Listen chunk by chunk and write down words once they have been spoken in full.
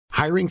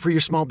Hiring for your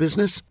small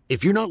business?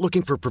 If you're not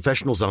looking for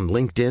professionals on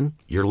LinkedIn,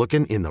 you're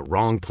looking in the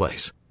wrong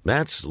place.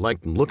 That's like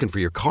looking for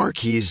your car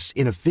keys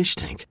in a fish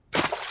tank.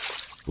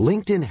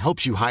 LinkedIn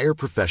helps you hire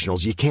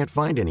professionals you can't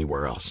find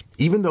anywhere else,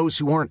 even those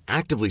who aren't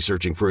actively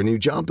searching for a new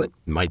job but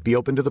might be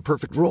open to the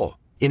perfect role.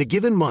 In a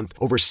given month,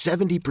 over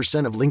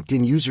 70% of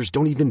LinkedIn users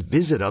don't even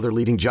visit other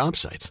leading job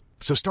sites.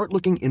 So start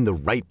looking in the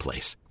right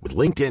place. With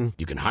LinkedIn,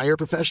 you can hire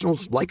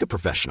professionals like a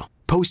professional.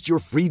 Post your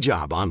free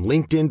job on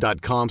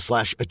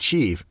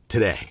linkedin.com/achieve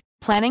today.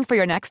 Planning for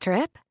your next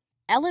trip?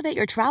 Elevate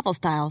your travel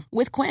style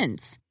with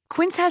Quince.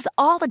 Quince has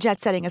all the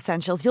jet-setting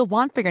essentials you'll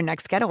want for your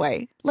next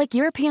getaway, like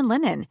European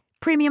linen,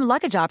 premium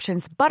luggage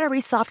options, buttery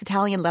soft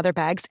Italian leather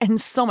bags,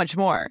 and so much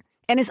more.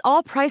 And is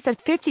all priced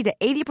at 50 to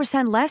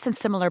 80% less than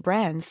similar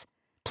brands.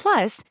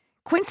 Plus,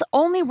 Quince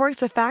only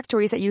works with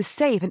factories that use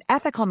safe and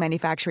ethical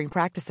manufacturing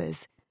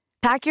practices.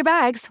 Pack your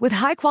bags with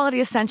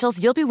high-quality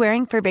essentials you'll be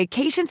wearing for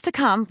vacations to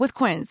come with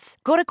Quince.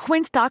 Go to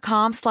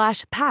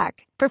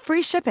quince.com/pack for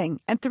free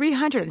shipping and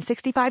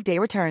 365-day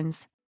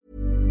returns.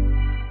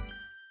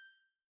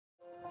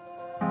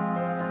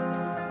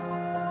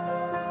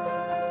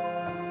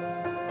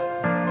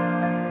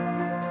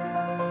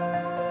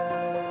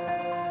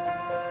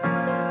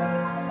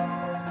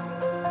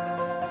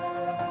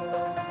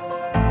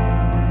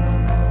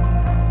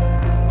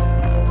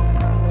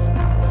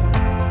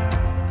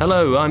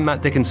 Hello, I'm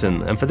Matt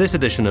Dickinson, and for this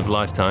edition of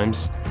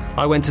Lifetimes,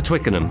 I went to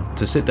Twickenham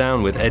to sit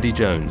down with Eddie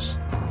Jones.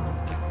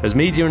 As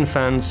media and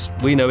fans,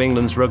 we know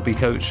England's rugby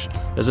coach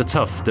as a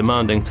tough,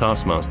 demanding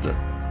taskmaster,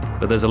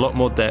 but there's a lot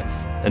more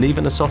depth and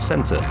even a soft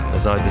centre,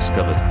 as I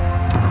discovered.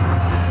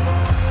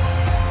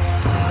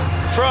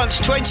 France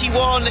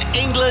 21,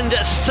 England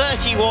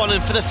 31,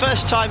 and for the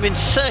first time in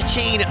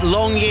 13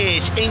 long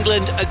years,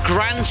 England a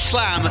Grand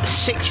Slam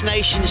Six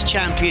Nations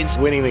champions.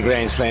 Winning the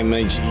Grand Slam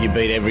means you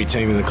beat every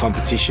team in the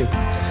competition.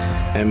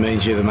 It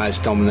means you're the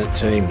most dominant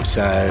team,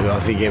 so I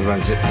think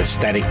everyone's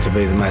ecstatic to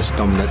be the most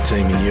dominant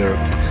team in Europe.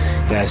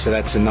 So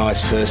that's a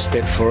nice first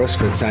step for us,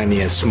 but it's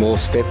only a small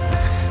step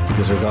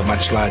because we've got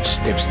much larger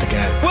steps to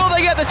go. Will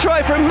they get the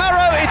try from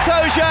Maro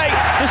Itoje?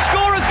 The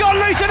score has gone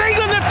loose and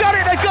England have done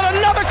it. They've got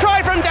another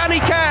try from Danny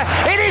Care.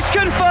 It is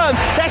confirmed.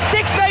 They're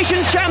Six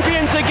Nations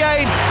champions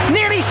again.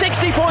 Nearly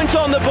 60 points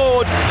on the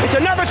board. It's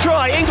another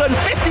try. England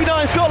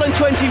 59, Scotland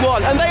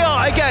 21. And they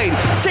are, again,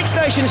 Six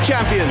Nations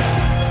champions.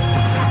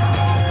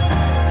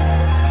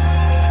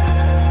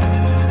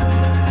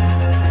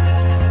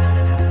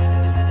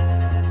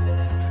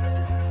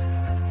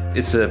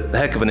 It's a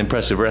heck of an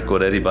impressive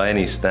record, Eddie, by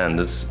any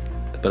standards.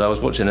 But I was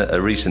watching a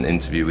recent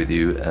interview with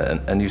you,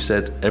 and you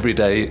said, every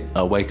day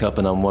I wake up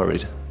and I'm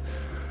worried.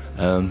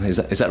 Is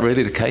that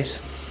really the case?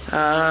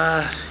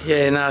 I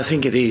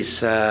think it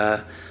is.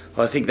 I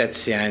think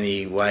that's the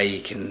only way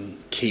you can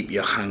keep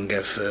your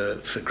hunger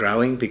for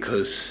growing,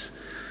 because,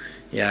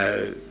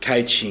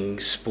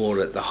 coaching sport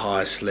at the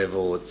highest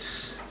level,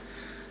 it's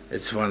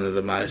one of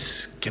the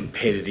most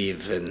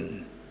competitive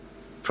and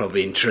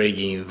probably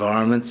intriguing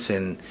environments,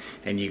 and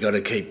you got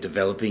to keep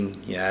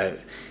developing.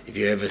 If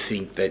you ever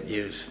think that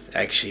you've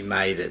actually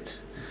made it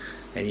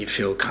and you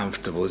feel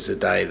comfortable, is the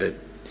day that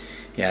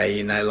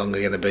you're no longer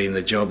going to be in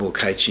the job or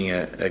coaching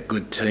a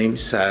good team.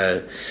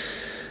 So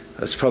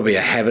it's probably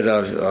a habit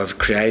I've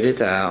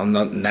created. I'm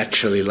not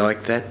naturally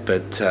like that,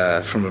 but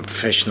from a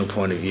professional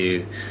point of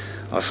view,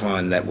 I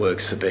find that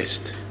works the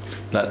best.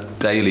 That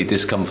daily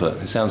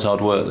discomfort, it sounds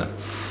hard work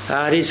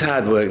though. It is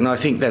hard work, and I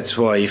think that's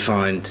why you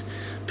find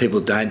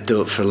people don't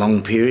do it for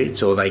long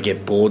periods, or they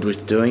get bored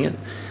with doing it.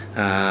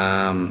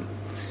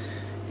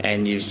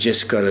 And you've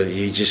just got to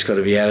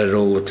be at it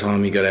all the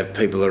time. You've got to have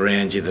people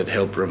around you that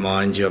help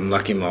remind you. I'm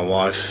lucky my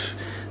wife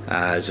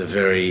is a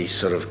very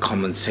sort of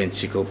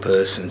commonsensical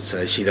person,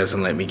 so she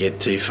doesn't let me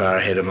get too far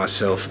ahead of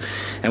myself.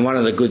 And one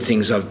of the good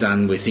things I've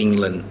done with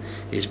England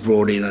is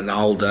brought in an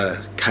older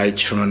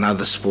coach from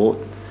another sport,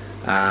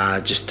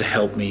 just to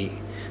help me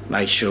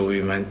make sure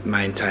we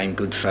maintain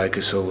good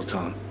focus all the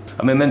time.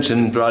 I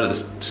mentioned right at the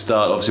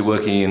start, obviously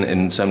working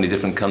in so many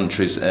different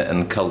countries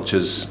and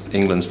cultures,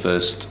 England's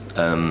first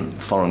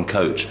foreign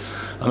coach.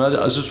 I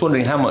was just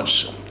wondering, how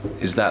much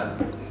is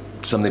that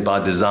something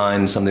by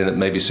design, something that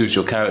maybe suits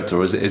your character,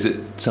 or is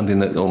it something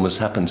that almost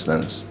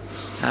happenstance?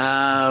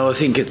 I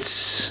think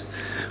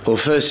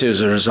first it was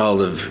a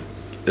result of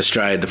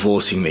Australia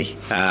divorcing me,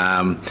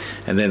 and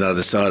then I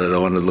decided I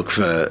wanted to look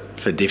for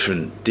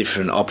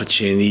different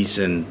opportunities,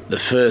 and the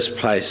first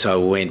place I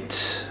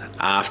went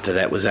after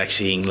that was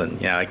actually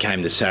England. I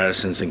came to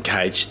Saracens and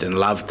coached and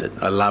loved it.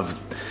 I loved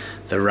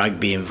the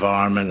rugby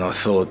environment. I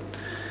thought,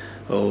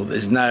 well,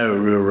 there's no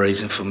real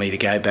reason for me to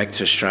go back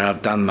to Australia.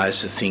 I've done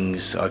most of the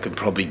things I could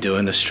probably do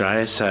in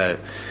Australia, so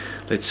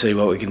let's see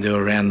what we can do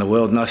around the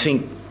world. And I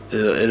think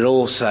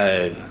it's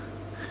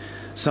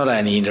not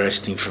only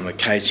interesting from a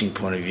coaching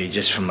point of view,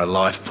 just from a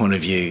life point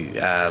of view,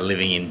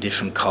 living in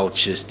different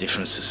cultures,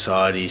 different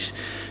societies,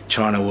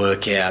 trying to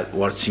work out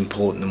what's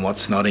important and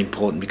what's not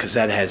important, because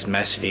that has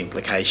massive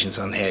implications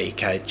on how you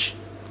coach.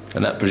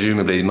 And that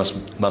presumably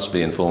must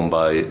be informed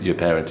by your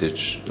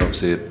parentage.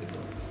 Obviously,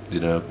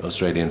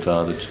 Australian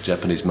father,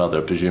 Japanese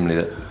mother,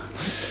 presumably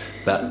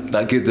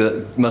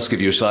that must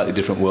give you a slightly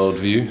different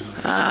worldview.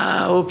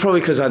 Well, probably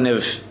because I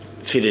never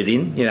fitted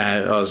in.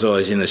 I was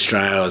always in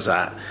Australia. I was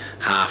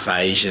half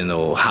Asian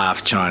or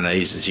half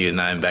Chinese, as you were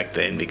known back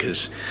then,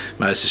 because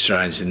most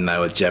Australians didn't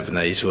know what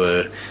Japanese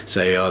were.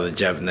 So you're either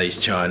Japanese,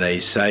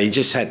 Chinese. So you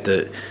just had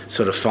to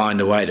sort of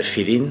find a way to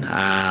fit in.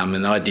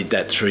 And I did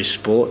that through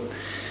sport.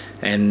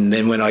 And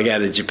then when I go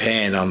to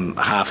Japan, I'm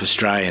half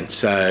Australian.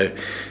 So,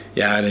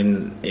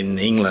 and in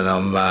England,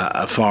 I'm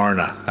a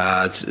foreigner.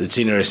 It's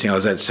interesting. I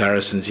was at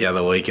Saracens the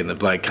other week, and the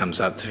bloke comes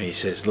up to me. He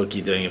says, "Look,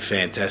 you're doing a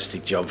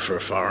fantastic job for a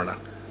foreigner."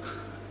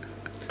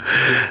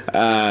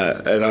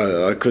 And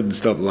I couldn't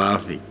stop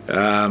laughing.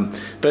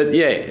 But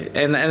yeah,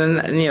 and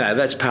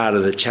that's part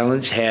of the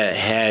challenge.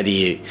 How do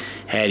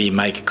you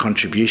make a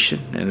contribution,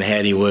 and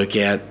how do you work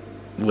out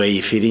where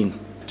you fit in?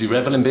 Do you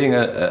revel in being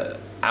a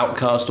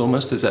outcast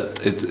almost? Is that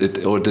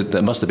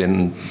that must have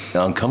been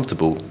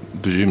uncomfortable,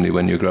 presumably,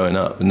 when you're growing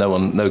up?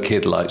 No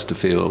kid likes to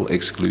feel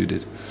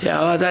excluded.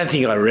 Yeah, I don't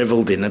think I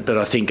revelled in it, but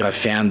I think I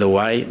found a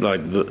way.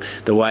 Like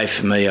the way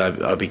for me,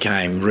 I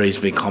became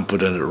reasonably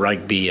competent at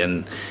rugby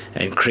and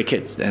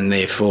cricket, and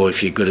therefore,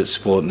 if you're good at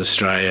sport in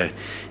Australia,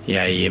 you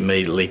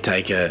immediately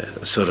take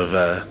a sort of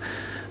a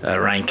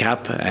rank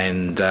up,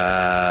 and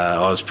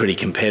I was pretty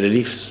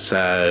competitive,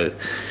 so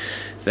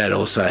that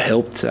also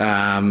helped,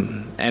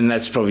 and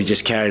that's probably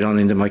just carried on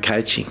into my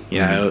coaching.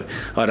 I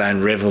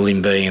don't revel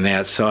in being an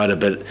outsider,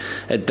 but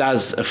it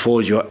does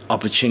afford you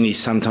opportunities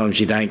sometimes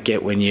you don't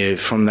get when you're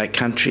from that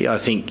country. I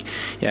think,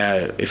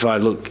 if I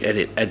look at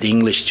it, at the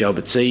English job,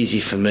 it's easy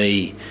for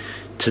me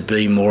to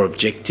be more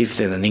objective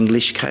than an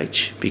English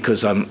coach,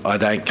 because I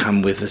don't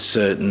come with a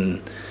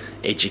certain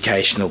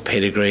educational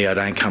pedigree. I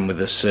don't come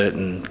with a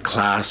certain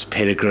class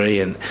pedigree,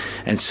 and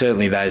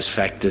certainly those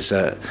factors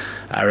are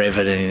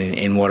evident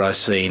in what I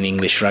see in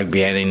English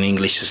rugby and in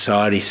English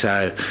society.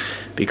 So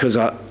because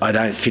I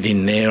don't fit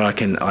in there, I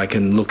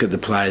can look at the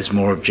players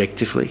more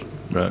objectively.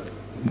 Right.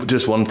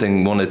 Just one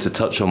thing wanted to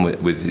touch on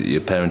with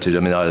your parentage.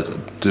 I mean, I was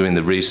doing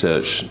the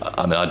research.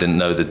 I mean, I didn't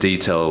know the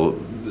detail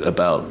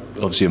about,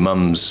 obviously, your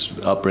mum's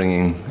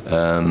upbringing,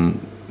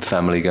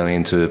 family going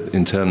into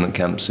internment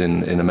camps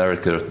in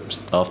America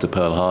after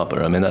Pearl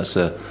Harbor. I mean,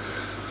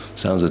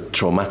 sounds a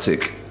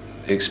traumatic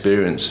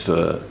experience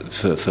for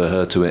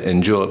her to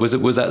endure.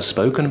 Was that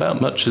spoken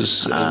about much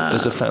as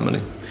a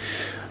family?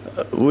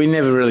 We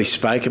never really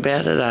spoke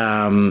about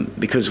it,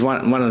 because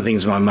one of the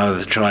things my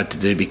mother tried to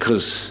do,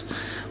 because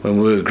when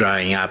we were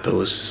growing up, it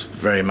was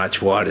very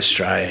much white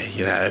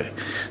Australia.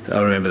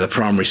 I remember the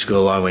primary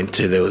school I went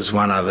to, there was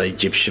one other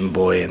Egyptian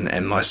boy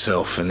and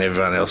myself, and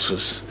everyone else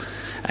was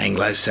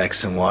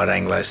Anglo-Saxon, white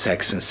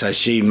Anglo-Saxon. So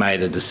she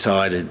made a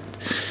decided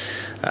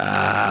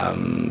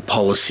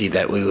policy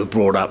that we were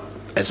brought up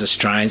as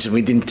Australians, and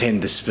we didn't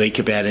tend to speak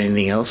about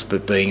anything else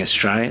but being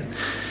Australian.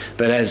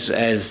 But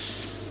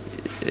as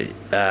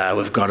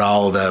we've got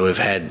older, we've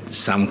had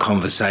some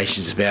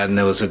conversations about it, and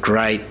there was a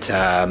great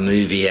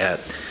movie out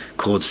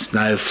called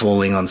Snow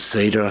Falling on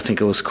Cedar, I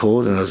think it was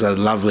called, and it was a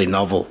lovely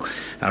novel.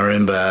 I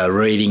remember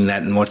reading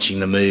that and watching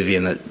the movie,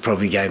 and it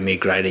probably gave me a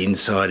great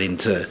insight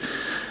into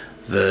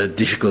the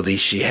difficulties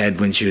she had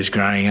when she was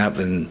growing up.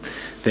 And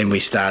then we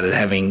started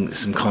having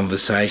some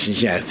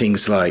conversations,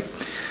 things like,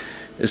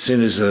 as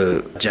soon as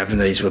the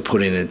Japanese were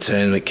put in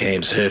internment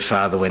camps, her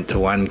father went to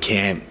one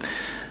camp,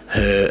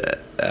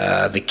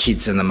 the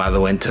kids and the mother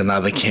went to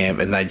another camp,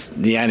 and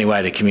the only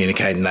way to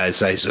communicate in those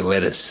days were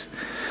letters.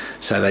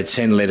 So they'd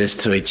send letters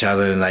to each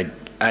other, and they'd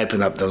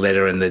open up the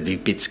letter and there'd be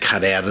bits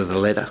cut out of the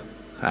letter,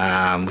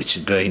 which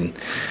had been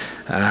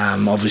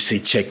obviously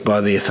checked by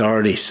the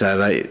authorities. So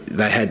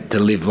they had to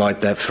live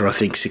like that for, I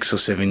think, 6 or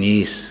 7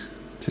 years.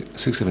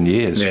 6, 7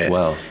 years? Yeah.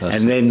 Wow.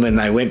 And then when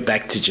they went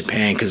back to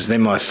Japan, because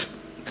then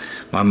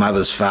my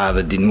mother's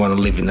father didn't want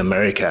to live in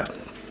America,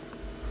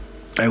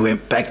 they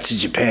went back to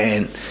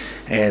Japan,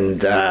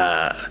 and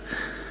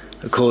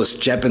of course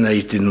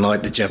Japanese didn't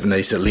like the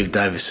Japanese that lived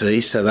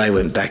overseas, so they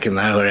went back and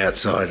they were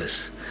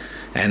outsiders.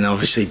 And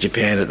obviously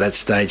Japan at that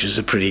stage was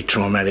a pretty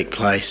traumatic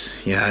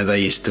place. They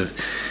used to,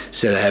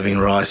 instead of having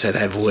rice, they'd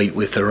have wheat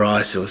with the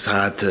rice. It was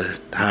hard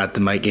to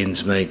make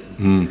ends meet.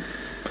 And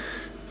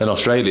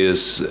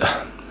Australia's,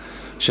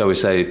 shall we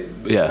say,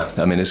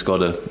 it's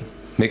got a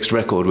mixed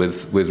record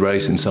with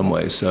race in some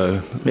ways.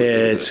 So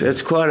yeah,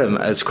 it's quite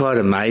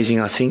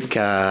amazing. I think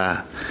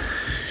I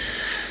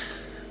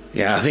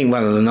think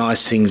one of the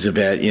nice things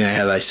about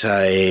how they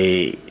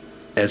say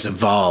has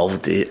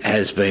evolved, it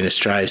has been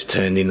Australia's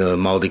turned into a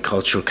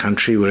multicultural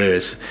country,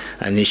 whereas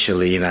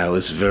initially it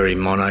was very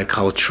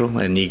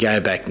monocultural. And you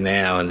go back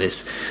now and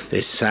there's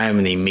so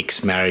many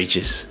mixed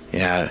marriages.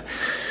 I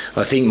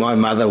think my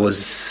mother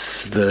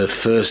was the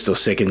first or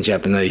second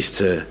Japanese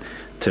to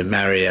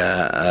marry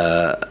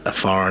a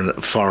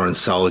foreign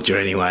soldier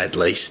anyway, at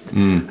least.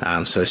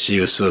 So she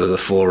was sort of the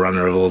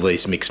forerunner of all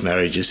these mixed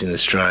marriages in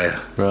Australia.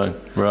 Right.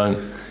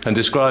 And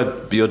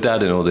describe your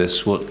dad in all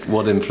this.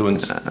 What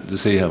influence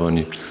does he have on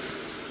you?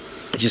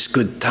 Just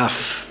good,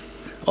 tough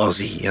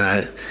Aussie,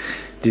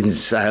 Didn't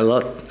say a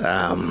lot.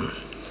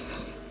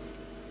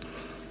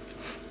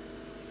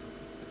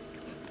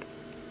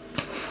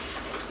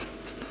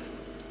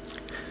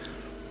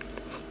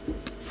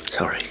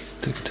 Sorry.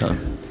 Take your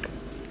time.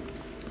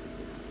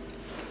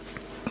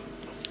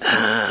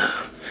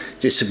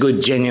 Just a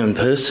good, genuine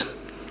person.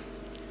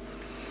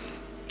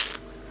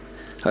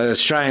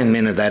 Australian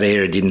men of that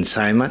era didn't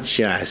say much,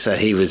 you know, so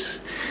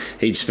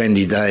he'd spend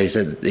his days,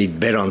 he'd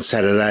bet on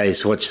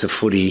Saturdays, watch the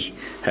footy,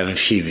 have a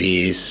few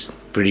beers,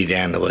 pretty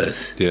down to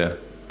earth. Yeah,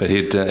 but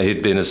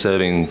he'd been a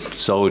serving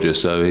soldier,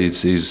 so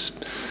he's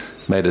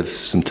made of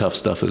some tough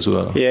stuff as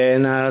well. Yeah,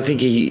 no, I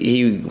think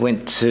he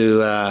went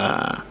to,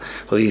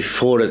 he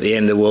fought at the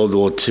end of World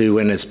War II,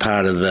 went as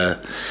part of the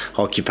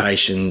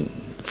occupation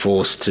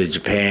force to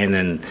Japan,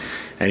 and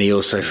he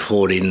also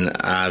fought in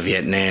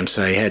Vietnam,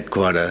 so he had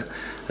quite a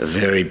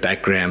varied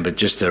background, but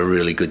just a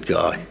really good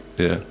guy.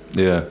 Yeah.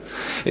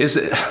 Is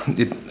it,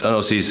 and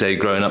obviously you say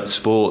growing up,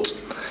 sport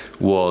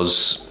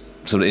was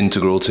sort of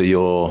integral to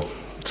your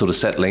sort of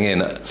settling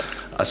in.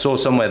 I saw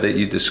somewhere that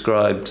you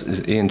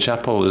described Ian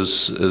Chappell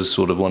as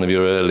sort of one of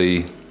your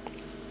early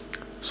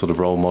sort of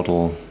role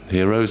model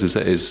heroes. Is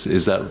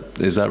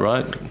that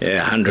right?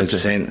 Yeah,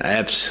 100%. I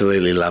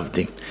absolutely loved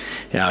him.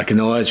 You know, I can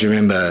always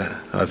remember,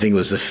 I think it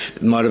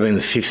was might have been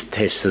the 5th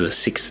test or the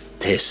 6th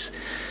test,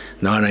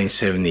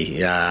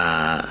 1970,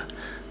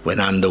 when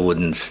Underwood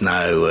and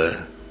Snow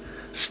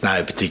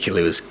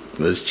particularly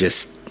was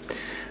just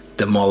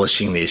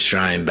demolishing the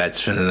Australian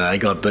batsmen, and they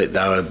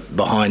were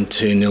behind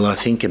 2-0, I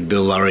think, and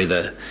Bill Lawry,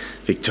 the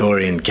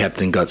Victorian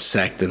captain, got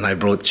sacked, and they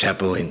brought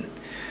Chappell in,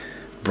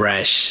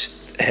 brash,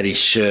 had his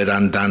shirt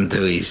undone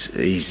to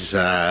his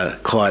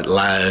quite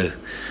low,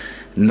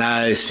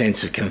 no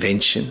sense of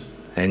convention,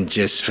 and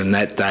just from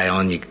that day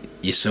on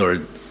you saw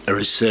a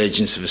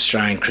resurgence of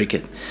Australian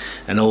cricket,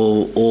 and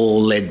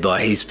all led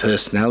by his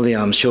personality.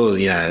 I'm sure,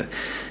 you know,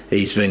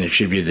 he's been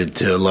attributed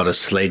to a lot of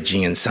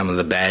sledging and some of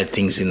the bad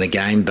things in the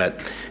game, but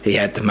he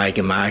had to make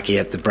a mark, he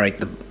had to break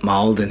the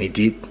mould, and he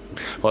did.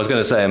 Well, I was going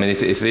to say, I mean,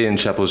 if Ian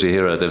Chappell's your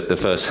hero, the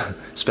first,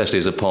 especially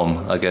as a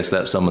POM, I guess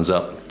that summons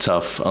up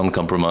tough,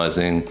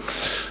 uncompromising,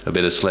 a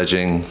bit of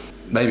sledging,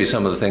 maybe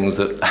some of the things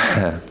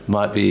that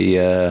might be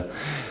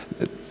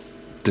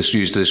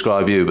used to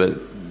describe you, but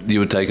you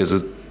would take as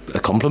a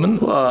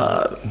compliment?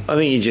 Well, I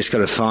think you just got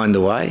to find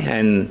a way,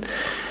 and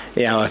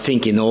you know, I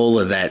think in all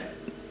of that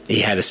he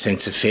had a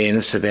sense of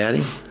fairness about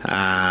him.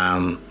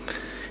 I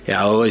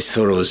always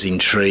thought it was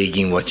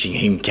intriguing watching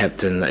him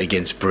captain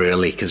against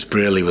Brearley, because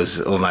Brearley was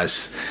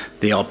almost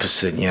the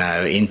opposite, you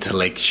know,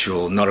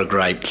 intellectual, not a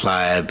great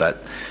player, but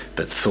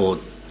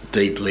thought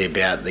deeply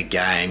about the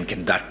game,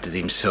 conducted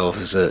himself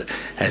as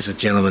a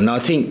gentleman. I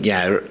think, you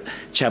know,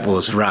 Chappell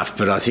was rough,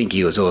 but I think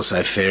he was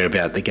also fair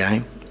about the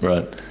game.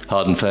 Right,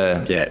 hard and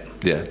fair. Yeah.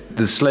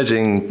 The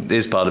sledging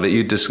is part of it. I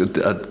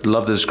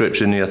love the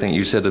description. I think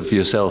you said of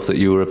yourself that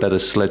you were a better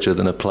sledger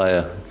than a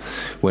player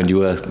when you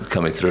were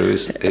coming through. You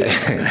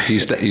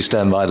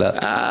stand by that?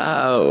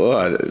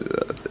 Well,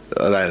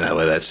 I don't know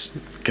whether that's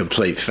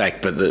complete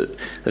fact, but the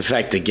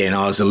fact again,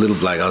 I was a little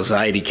bloke. I was an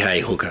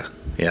 80k hooker,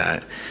 you know,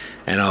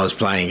 and I was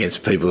playing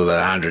against people that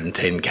are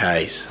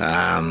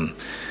 110ks.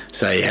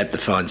 So you had to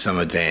find some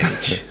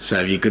advantage. So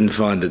if you couldn't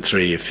find it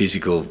through your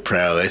physical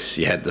prowess,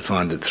 you had to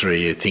find it through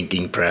your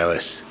thinking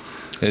prowess.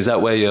 Is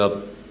that where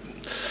your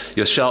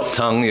sharp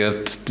tongue,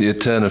 your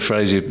turn of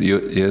phrase,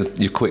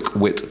 your quick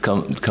wit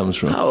comes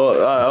from?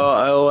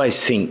 I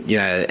always think, you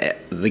know,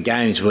 the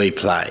games we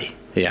play,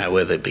 you know,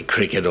 whether it be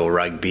cricket or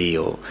rugby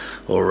or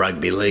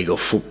rugby league or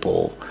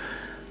football,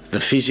 the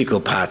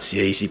physical part's the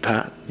easy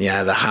part. You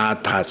know, the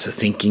hard part's the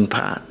thinking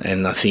part.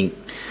 And I think,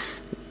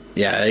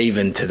 yeah,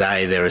 even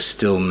today there are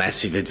still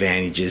massive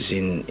advantages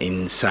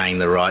in saying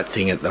the right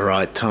thing at the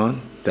right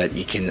time, that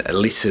you can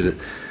elicit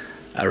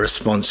a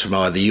response from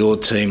either your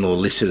team or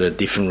elicit a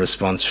different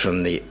response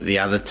from the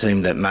other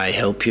team that may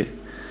help you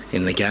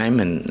in the game.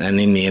 And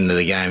in the end of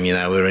the game, you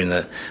know, we're in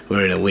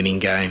a winning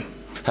game.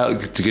 How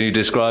can you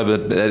describe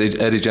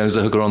Eddie Jones,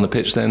 the hooker on the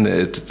pitch then,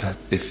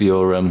 if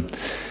you're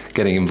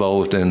getting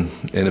involved in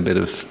a bit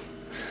of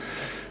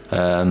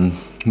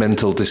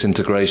mental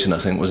disintegration, I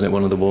think, wasn't it?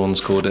 One of the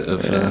Warns called it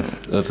of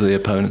the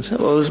opponents.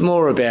 Well, it was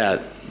more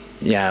about,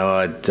 you know,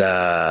 I'd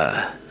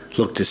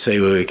look to see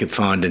where we could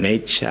find an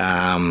edge.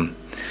 I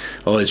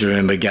always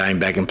remember going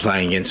back and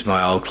playing against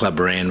my old club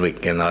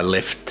Randwick, and I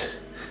left.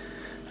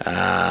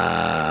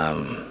 I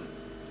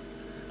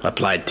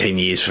played 10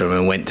 years for him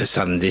and went to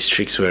Southern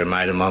Districts, where a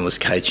mate of mine was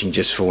coaching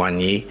just for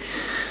 1 year.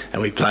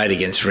 And we played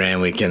against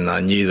Randwick, and I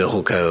knew the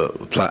hooker,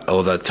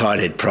 or the tight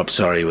head prop,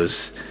 he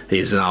was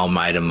an old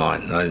mate of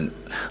mine.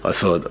 I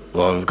thought,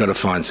 well, I've got to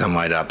find some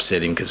way to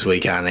upset him because we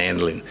can't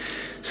handle him.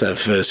 So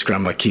first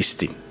scrum I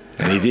kissed him,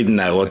 and he didn't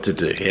know what to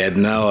do. He had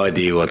no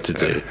idea what to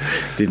do,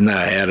 didn't know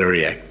how to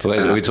react. Wait,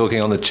 are we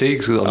talking on the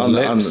cheeks or on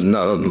the lips?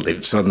 Not on the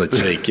lips, on the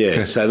cheek,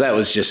 yeah. So that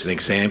was just an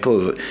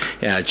example, you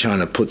know, trying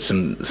to put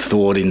some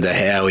thought into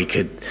how we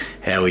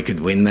could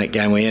win that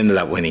game. We ended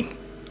up winning.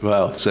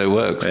 Wow, so it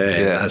works.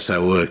 Yeah.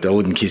 So it worked. I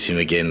wouldn't kiss him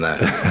again, though.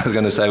 I was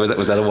going to say,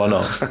 was that a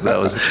one-off? That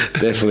was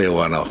definitely a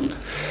one-off.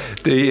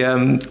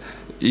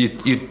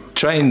 You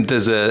trained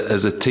as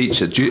a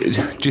teacher. Do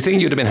you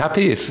think you'd have been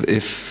happy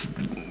if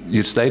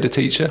you'd stayed a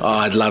teacher? Oh,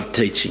 I'd loved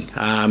teaching.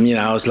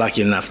 I was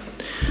lucky enough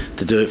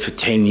to do it for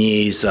 10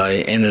 years. I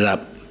ended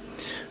up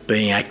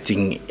being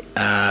acting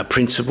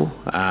principal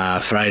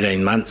for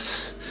 18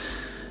 months.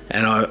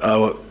 And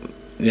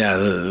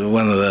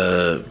one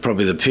of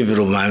probably the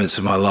pivotal moments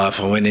of my life,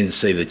 I went in to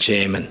see the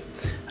chairman.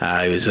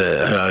 He was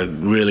a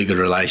really good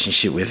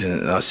relationship with him.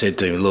 And I said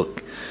to him,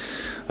 look,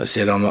 I'm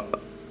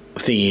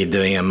thinking of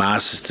doing a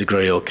master's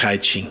degree or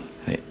coaching.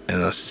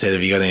 And I said,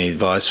 have you got any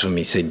advice for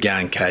me? He said, go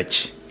and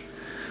coach.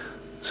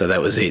 So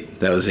that was it.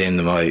 That was the end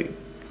of my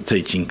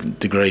teaching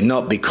degree.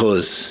 Not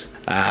because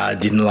I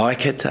didn't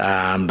like it,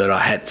 but I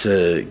had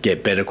to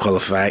get better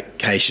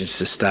qualifications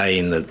to stay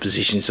in the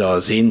positions I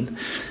was in.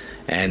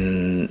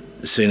 And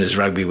as soon as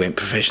rugby went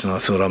professional, I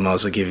thought I might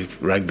as well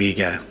give rugby a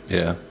go.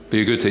 Yeah. But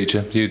you're a good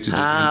teacher.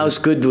 I was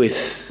good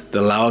with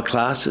the lower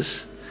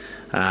classes.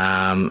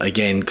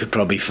 Again, could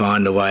probably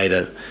find a way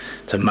to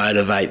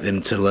motivate them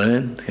to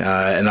learn.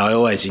 And I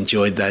always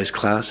enjoyed those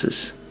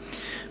classes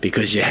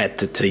because you had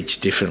to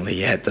teach differently.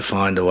 You had to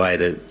find a way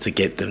to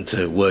get them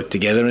to work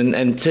together.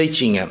 And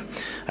teaching a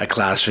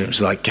classroom is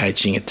like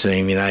coaching a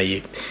team.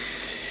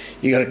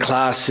 You got a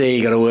class there,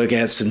 you got to work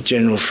out some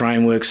general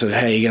frameworks of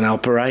how you're going to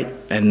operate,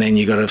 and then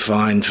you got to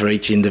find for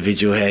each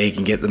individual how you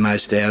can get the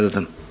most out of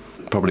them.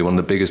 Probably one of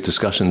the biggest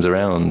discussions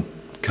around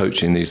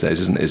coaching these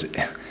days, isn't it?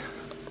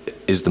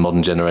 Is the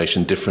modern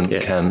generation different?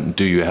 Yeah.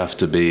 Do you have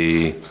to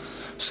be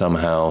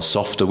somehow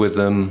softer with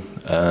them?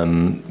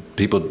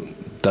 People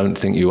don't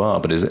think you are,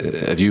 but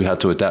have you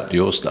had to adapt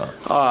your style?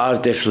 Oh,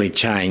 I've definitely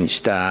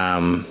changed,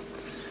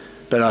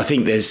 but I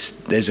think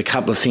there's a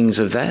couple of things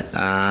of that.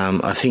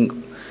 I think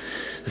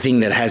the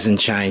thing that hasn't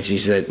changed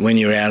is that when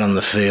you're out on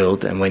the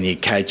field and when you're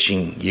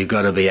coaching, you've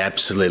got to be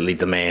absolutely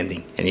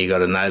demanding, and you've got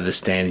to know the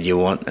standard you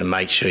want and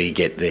make sure you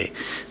get there.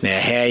 Now,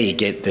 how you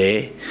get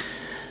there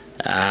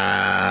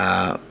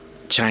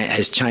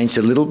has changed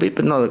a little bit,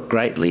 but not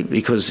greatly,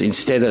 because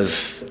instead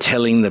of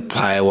telling the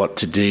player what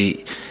to do,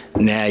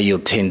 now you'll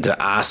tend to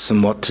ask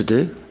them what to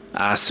do,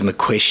 ask them a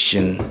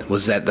question,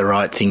 was that the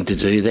right thing to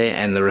do there?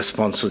 And the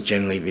response will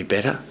generally be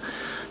better.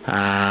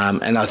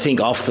 And I think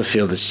off the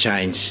field it's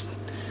changed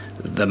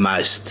the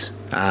most.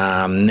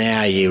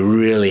 Now you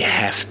really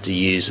have to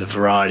use a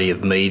variety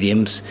of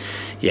mediums.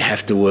 You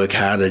have to work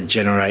hard to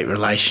generate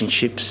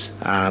relationships,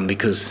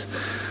 because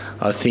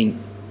I think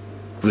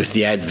with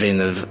the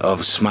advent of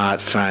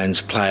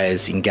smartphones,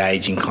 players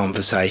engage in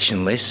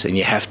conversation less, and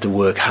you have to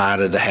work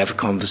harder to have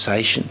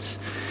conversations,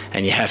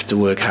 and you have to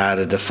work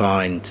harder to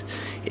find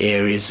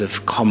areas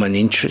of common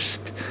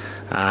interest.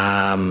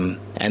 And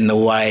the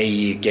way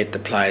you get the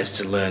players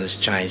to learn has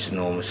changed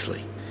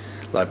enormously.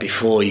 Like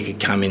before, you could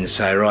come in and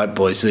say, right,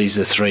 boys, these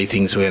are 3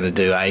 things we're going to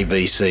do, A,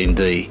 B, C and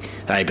D,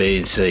 A, B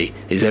and C.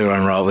 Is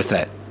everyone right with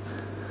that?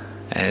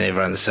 And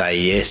everyone would say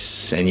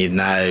yes, and you'd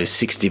know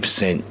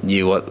 60%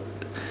 knew what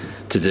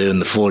to do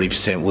and the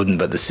 40% wouldn't,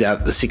 but the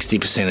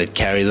 60% would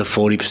carry the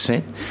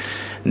 40%.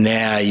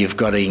 Now you've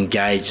got to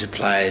engage the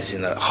players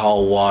in a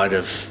whole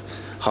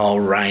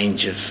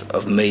range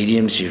of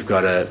mediums. You've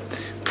got to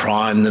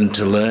prime them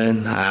to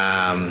learn.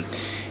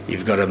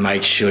 You've got to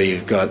make sure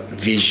you've got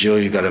visual.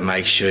 You've got to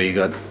make sure you've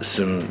got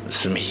some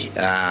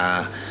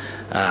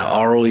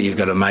oral. You've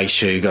got to make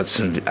sure you've got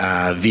some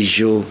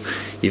visual.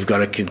 You've got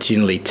to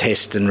continually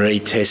test and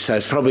retest. So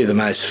it's probably the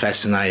most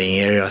fascinating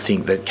area, I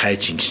think, that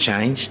coaching's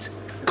changed.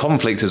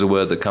 Conflict is a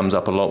word that comes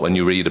up a lot when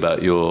you read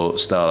about your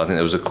style. I think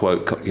there was a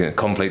quote,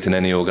 conflict in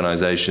any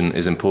organisation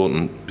is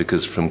important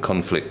because from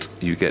conflict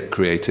you get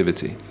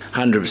creativity.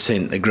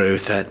 100% agree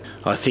with that.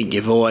 I think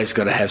you've always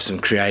got to have some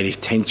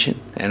creative tension,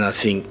 and I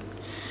think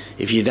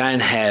if you don't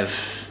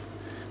have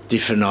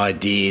different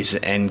ideas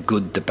and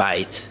good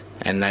debate,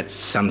 and that's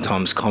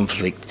sometimes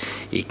conflict,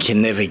 you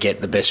can never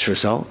get the best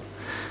result.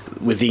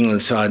 With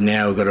England side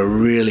now, we've got a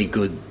really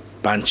good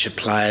bunch of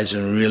players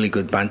and a really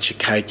good bunch of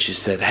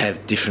coaches that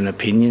have different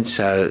opinions,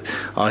 so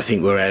I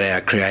think we're at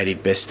our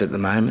creative best at the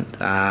moment,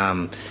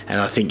 and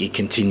I think you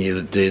continue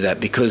to do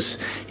that because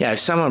if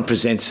someone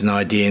presents an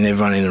idea and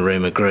everyone in the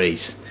room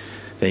agrees,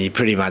 then you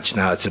pretty much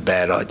know it's a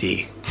bad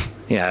idea.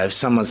 If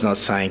someone's not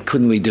saying,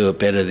 couldn't we do it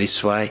better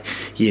this way,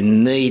 you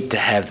need to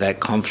have that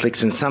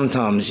conflict. And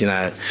sometimes,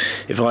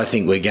 if I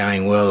think we're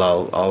going well,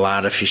 I'll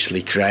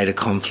artificially create a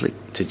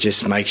conflict to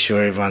just make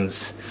sure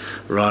everyone's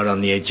right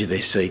on the edge of their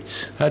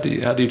seats. How do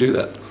you do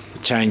that?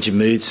 Change your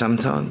mood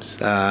sometimes.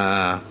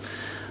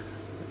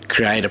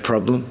 Create a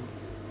problem.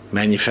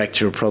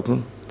 Manufacture a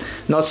problem.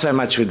 Not so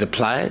much with the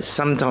players,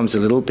 sometimes a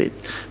little bit,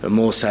 but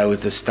more so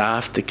with the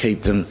staff to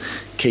keep them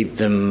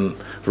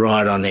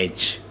right on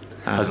edge.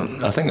 I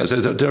think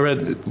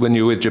when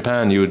you were with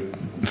Japan, you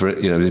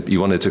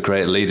wanted to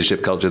create a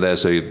leadership culture there,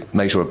 so you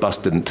make sure a bus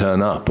didn't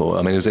turn up,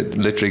 was it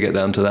literally get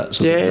down to that?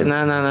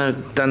 No,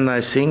 done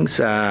those things.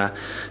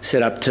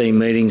 Set up team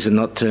meetings and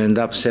not turned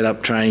up. Set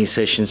up training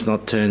sessions,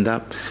 not turned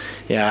up.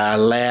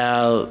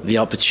 Allow the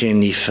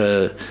opportunity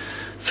for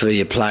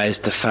your players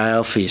to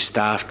fail, for your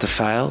staff to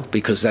fail,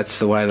 because that's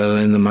the way they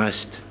learn the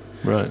most.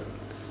 Right.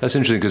 That's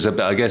interesting because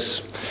I guess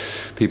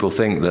people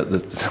think that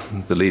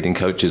the leading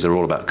coaches are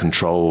all about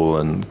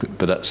control,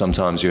 but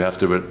sometimes you have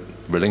to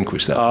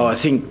relinquish that. I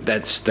think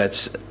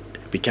that's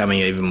becoming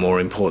even more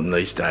important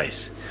these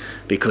days,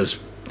 because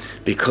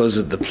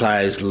of the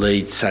players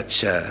lead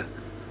such a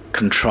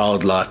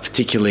controlled life,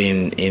 particularly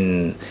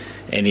in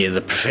any of the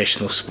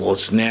professional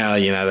sports. Now,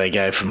 they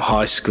go from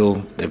high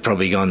school, they've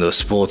probably gone to a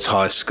sports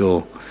high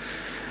school,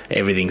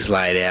 everything's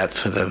laid out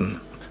for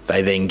them.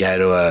 They then go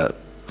to a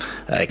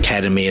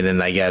academy, and then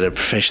they go to a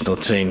professional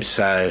team.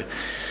 So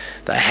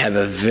they have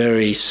a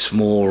very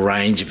small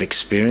range of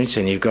experience,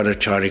 and you've got to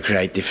try to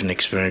create different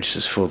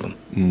experiences for them.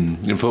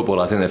 In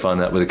football, I think they find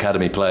that with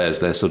academy players,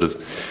 they're sort of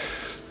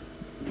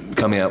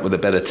coming out with a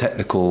better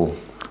technical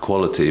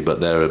quality,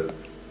 but there are,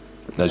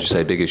 as you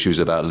say, big issues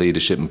about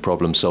leadership and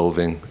problem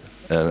solving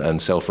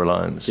and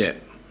self-reliance. Yeah,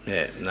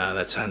 no,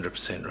 that's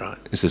 100% right.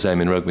 It's the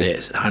same in rugby?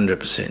 Yes,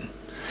 100%.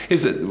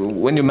 Is it,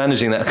 when you're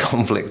managing that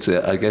conflict,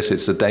 I guess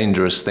it's a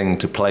dangerous thing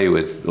to play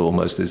with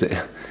almost, is it?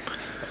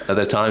 Are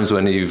there times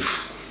when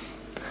you've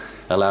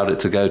allowed it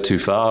to go too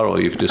far, or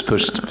you've just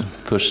pushed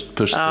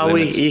the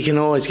limits? You can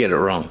always get it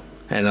wrong.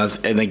 And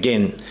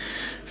again,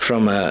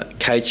 from a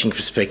coaching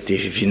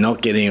perspective, if you're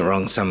not getting it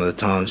wrong some of the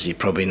times, you're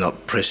probably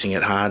not pressing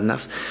it hard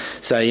enough.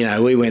 So,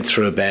 we went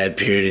through a bad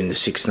period in the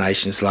Six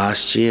Nations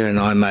last year, and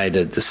I made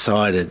a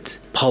decided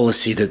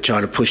policy to try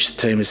to push the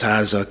team as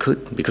hard as I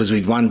could, because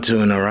we'd won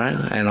 2 in a row,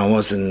 and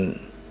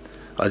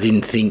I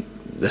didn't think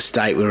the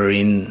state we were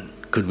in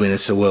could win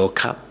us a World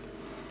Cup,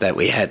 that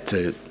we had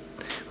to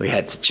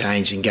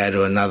change and go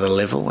to another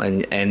level,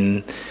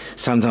 and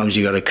sometimes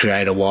you got to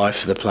create a why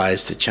for the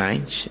players to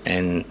change.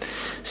 And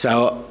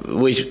so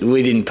we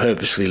didn't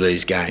purposely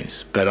lose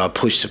games, but I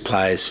pushed the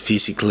players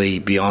physically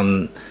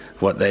beyond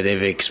what they'd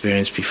ever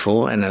experienced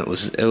before, and it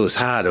was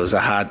hard. It was a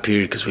hard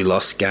period because we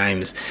lost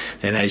games.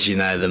 And as you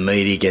know, the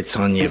media gets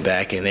on your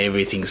back, and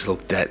everything's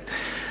looked at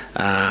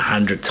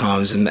 100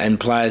 times, and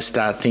players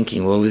start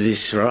thinking, well, is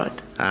this right?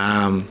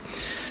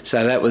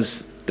 So that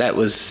was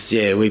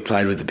we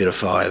played with a bit of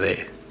fire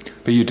there.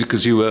 But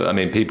because you were,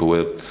 people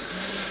were,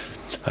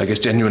 I guess,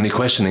 genuinely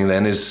questioning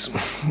then, is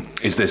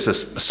this a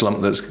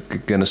slump that's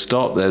going to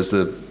stop? There's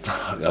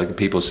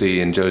people see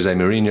in Jose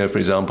Mourinho, for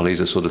example, he's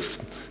a sort of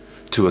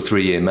 2 or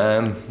 3 year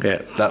man.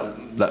 Yeah.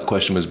 That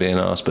question was being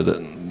asked, but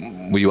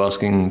were you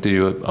asking, do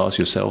you ask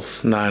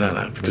yourself?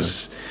 No,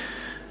 because...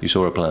 You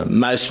saw a plan?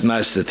 Most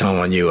of the time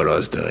I knew what I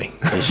was doing.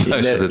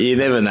 You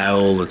never know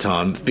all the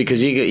time,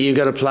 because you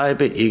got to play a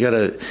bit. You got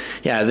to,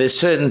 there's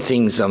certain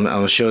things.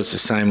 I'm sure it's the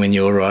same when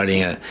you're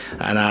writing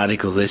an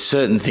article. There's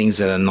certain things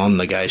that are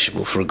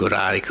non-negotiable for a good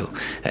article,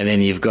 and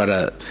then you've got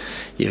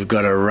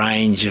a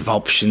range of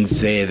options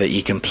there that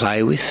you can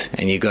play with,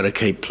 and you've got to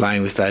keep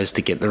playing with those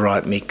to get the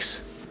right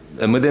mix.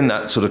 And within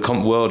that sort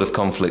of world of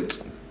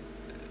conflict,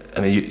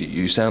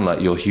 you sound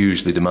like you're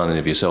hugely demanding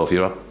of yourself.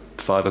 You're up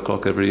 5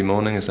 o'clock every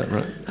morning, is that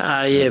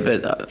right? Yeah,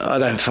 but I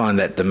don't find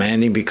that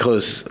demanding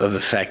because of the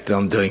fact that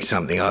I'm doing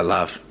something I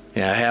love.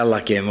 How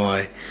lucky am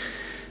I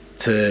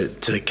to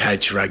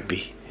coach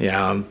rugby?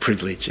 I'm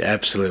privileged,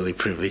 absolutely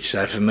privileged.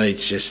 So for me,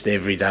 it's just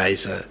every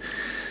day's a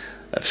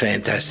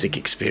fantastic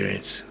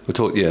experience.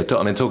 Talk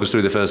us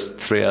through the first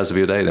 3 hours of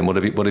your day then. What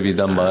have you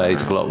done by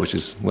 8 o'clock, which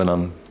is when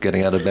I'm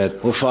getting out of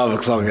bed? Well, 5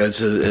 o'clock,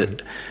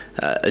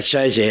 it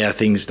shows you how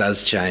things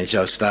does change.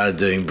 I've started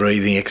doing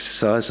breathing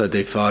exercise. I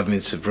do 5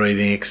 minutes of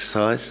breathing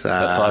exercise.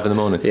 At 5 in the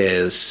morning? Yeah,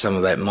 there's some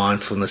of that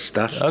mindfulness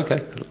stuff. Okay.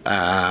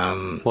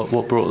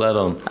 What brought that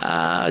on?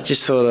 I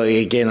just thought,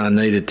 again, I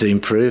needed to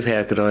improve.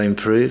 How could I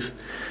improve?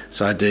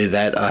 So I do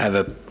that. I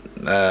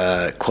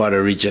have quite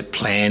a rigid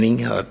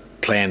planning. I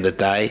plan the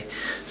day,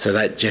 so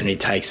that generally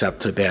takes up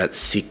to about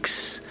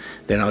 6.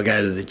 Then I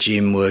go to the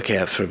gym, work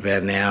out for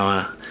about an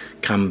hour,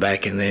 come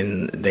back, and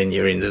then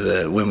you're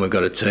into when we've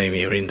got a team,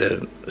 you're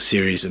into a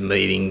series of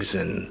meetings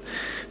and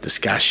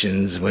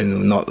discussions.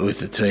 When not with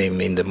the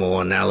team, into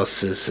more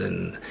analysis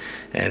and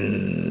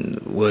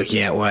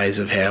working out ways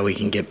of how we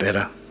can get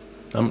better.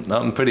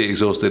 I'm pretty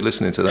exhausted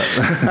listening to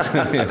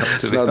that.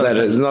 It's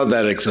not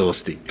that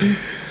exhausting.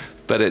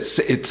 But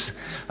it's.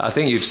 I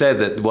think you've said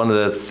that one of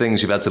the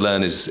things you've had to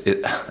learn is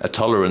a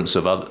tolerance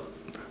of other.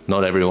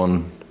 Not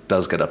everyone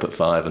does get up at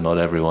 5, and not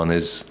everyone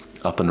is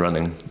up and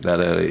running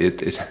that early.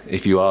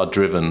 If you are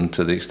driven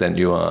to the extent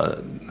you are,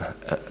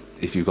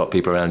 if you've got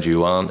people around you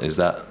who aren't, is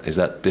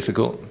that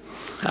difficult?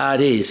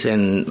 It is,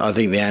 and I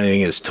think the only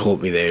thing that's taught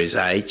me there is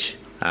age.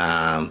 When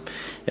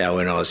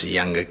I was a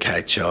younger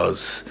coach, I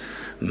was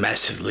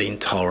massively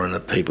intolerant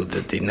of people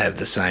that didn't have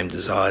the same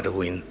desire to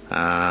win.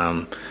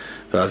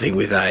 But I think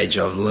with age,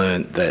 I've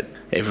learnt that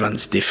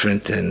everyone's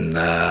different, and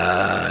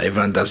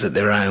everyone does it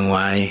their own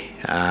way.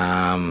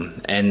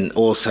 And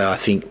also, I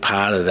think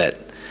part of that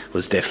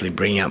was definitely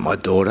bringing up my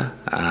daughter.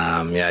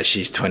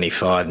 She's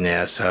 25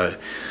 now, so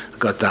I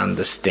got to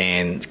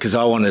understand, because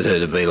I wanted her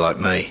to be like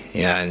me,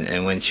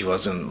 and when she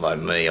wasn't like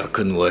me, I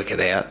couldn't work it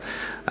out.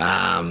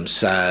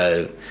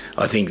 So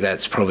I think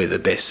that's probably the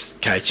best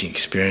coaching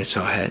experience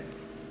I had.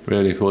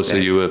 Really? So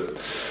you were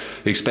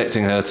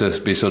expecting her to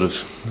be sort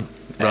of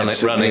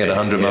running at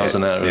 100 miles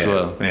an hour as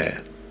well? Yeah.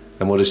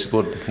 And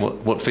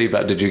what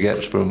feedback did you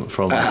get from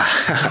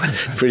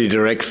Pretty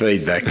direct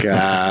feedback.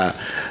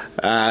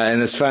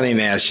 And it's funny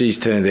now, she's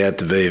turned out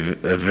to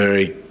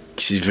be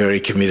she's very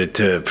committed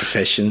to her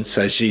profession.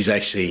 So she's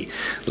actually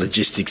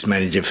logistics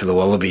manager for the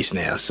Wallabies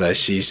now. So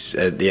she's,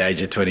 at the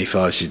age of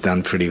 25, she's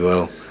done pretty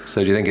well.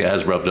 So do you think it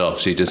has rubbed off?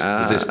 She just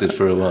resisted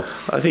for a while?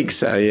 I think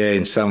so, yeah,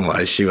 in some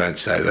ways. She won't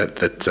say that,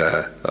 but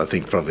I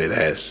think probably it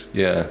has.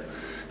 Yeah.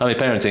 I mean,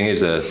 parenting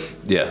is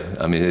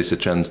it's a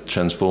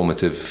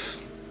transformative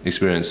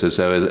experience.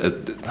 So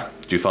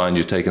do you find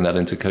you've taken that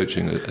into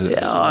coaching?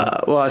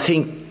 Well, I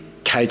think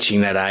coaching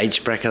that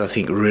age bracket,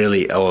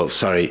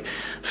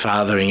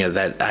 fathering at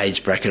that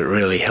age bracket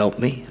really helped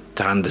me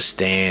to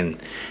understand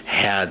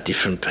how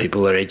different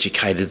people are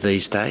educated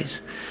these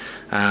days.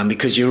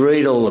 Because you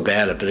read all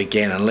about it, but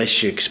again,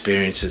 unless you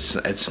experience it,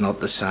 it's not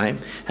the same.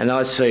 And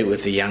I see it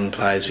with the young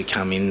players who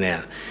come in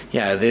now.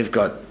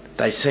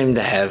 They seem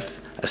to have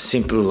a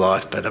simpler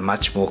life, but a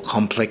much more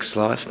complex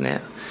life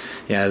now.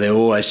 They're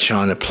always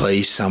trying to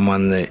please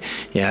someone.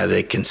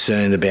 They're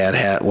concerned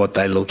about what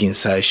they look in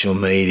social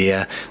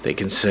media. They're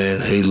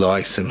concerned who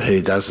likes them,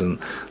 who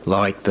doesn't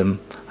like them.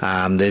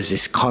 There's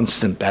this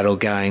constant battle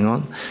going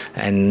on,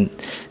 and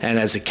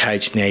as a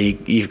coach now,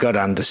 you've got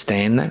to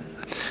understand that.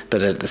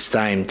 But at the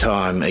same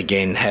time,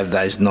 again, have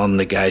those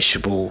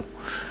non-negotiable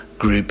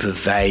group of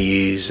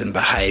values and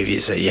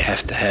behaviours that you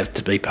have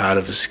to be part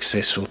of a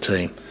successful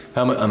team.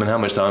 How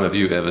much time have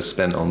you ever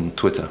spent on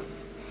Twitter?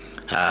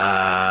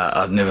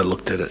 I've never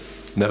looked at it.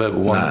 Never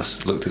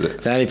once looked at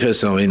it? The only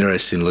person I'm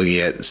interested in looking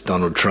at is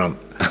Donald Trump.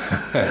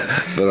 But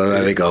I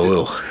don't think I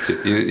will.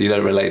 You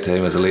don't relate to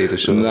him as a leader,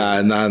 sure?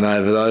 No,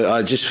 but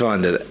I just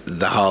find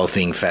the whole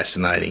thing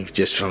fascinating,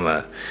 just from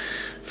a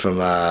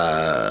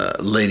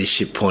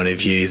leadership point of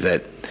view,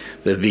 that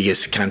the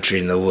biggest country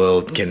in the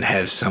world can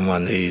have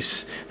someone who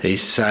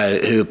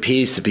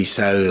appears to be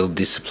so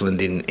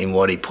ill-disciplined in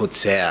what he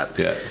puts out.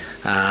 Yeah.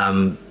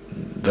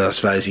 But I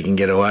suppose he can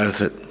get away with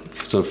it.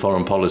 Sort of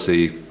foreign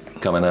policy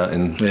coming out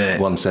in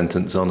one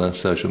sentence on a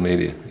social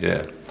media.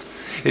 Yeah.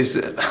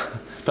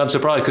 But I'm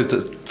surprised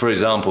because, for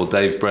example,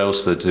 Dave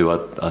Brailsford, who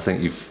I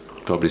think you've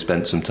probably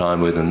spent some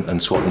time with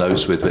and swapped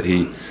notes with, but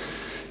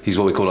he's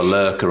what we call a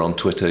lurker on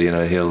Twitter.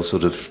 He'll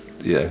sort of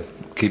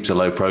keeps a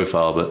low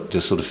profile, but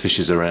just sort of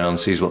fishes around,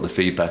 sees what the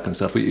feedback and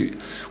stuff.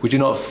 Would you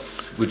not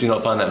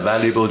find that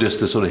valuable, just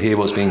to sort of hear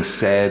what's being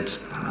said,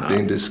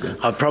 being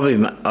discussed?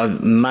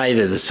 I've made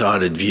a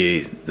decided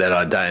view that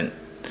I don't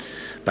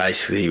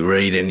basically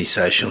read any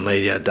social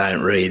media. I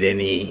don't read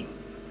any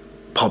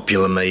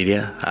popular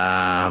media.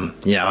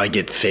 I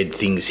get fed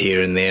things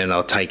here and there, and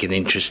I'll take an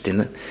interest in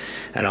it,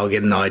 and I'll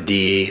get an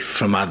idea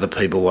from other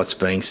people what's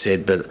being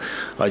said. But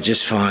I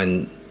just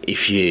find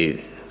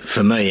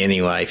for me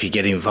anyway, if you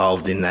get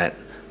involved in that,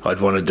 I'd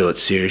want to do it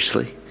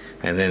seriously,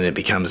 and then it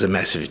becomes a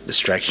massive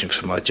distraction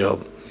for my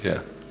job.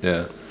 Yeah.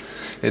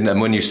 And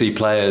when you see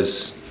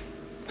players,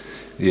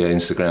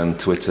 Instagram,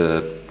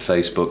 Twitter,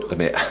 Facebook, I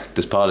mean,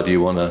 does part of you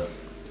want to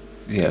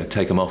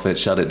take them off it,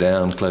 shut it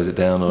down, close it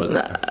down? Or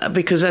no,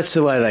 because that's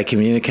the way they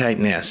communicate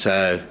now.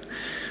 So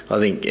I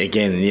think,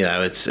 again,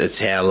 it's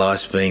how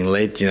life's being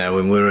led.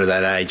 When we were at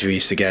that age, we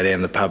used to go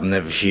down the pub and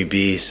have a few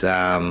beers,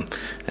 and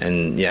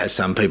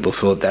some people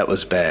thought that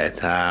was bad.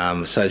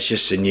 So it's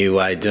just a new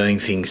way of doing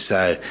things.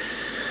 So,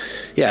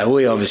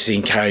 we obviously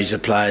encourage the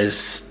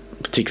players,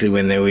 particularly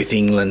when they're with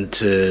England,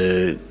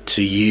 to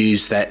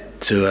use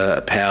that to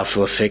a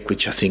powerful effect,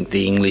 which I think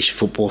the English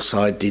football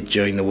side did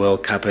during the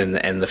World Cup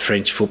and the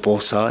French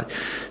football side.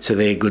 So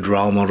they're good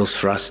role models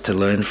for us to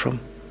learn from.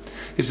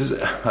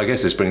 I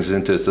guess this brings us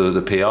into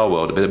the PR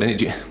world a bit. I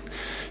mean,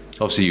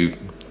 obviously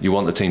you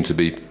want the team to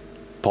be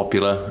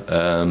popular,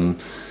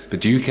 but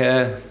do you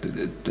care?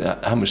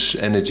 How much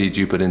energy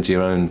do you put into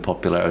your own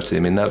popularity? I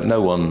mean,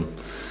 no one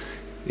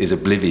is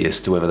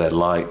oblivious to whether they're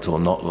liked or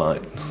not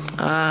liked.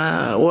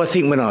 Well, I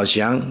think when I was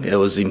young, it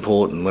was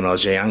important. When I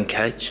was a young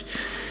coach,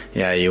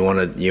 you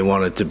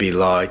wanted to be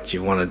liked,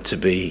 you wanted to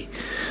be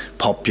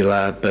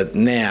popular. But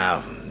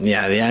now, the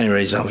only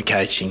reason I'm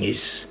coaching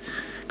is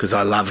because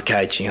I love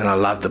coaching and I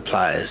love the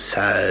players.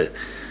 So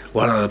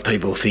what other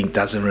people think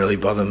doesn't really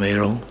bother me at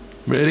all.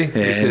 Really?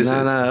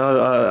 Yeah,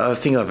 no. I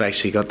think I've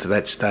actually got to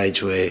that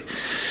stage where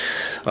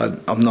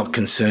I'm not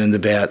concerned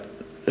about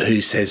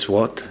who says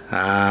what.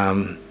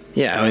 And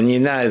you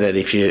know that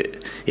if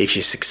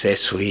you're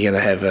successful, you're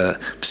going to have a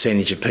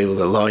percentage of people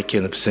that like you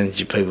and a percentage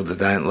of people that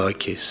don't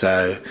like you.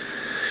 So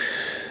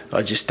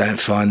I just don't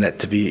find that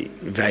to be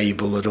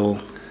valuable at all.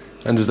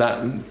 And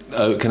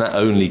can that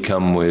only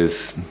come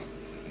with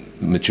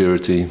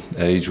maturity,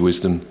 age,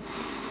 wisdom?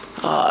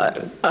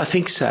 I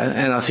think so,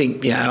 and I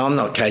think I'm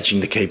not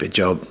coaching to keep a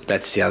job.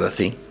 That's the other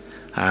thing,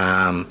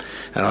 and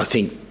I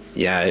think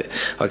I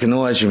can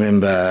always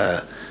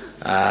remember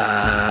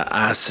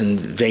Arsene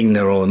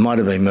Wenger, or it might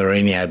have been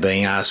Mourinho,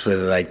 being asked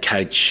whether they'd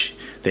coach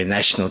their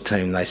national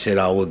team. They said,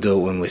 "We'll do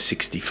it when we're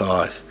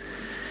 65."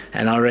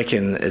 And I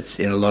reckon it's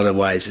in a lot of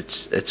ways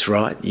it's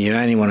right. You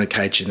only want to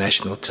coach a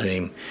national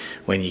team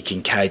when you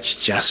can coach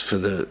just for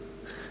the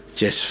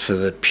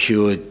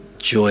pure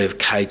joy of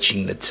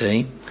coaching the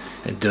team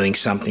and doing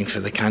something for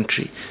the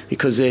country,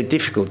 because they're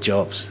difficult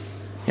jobs.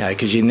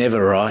 Because you're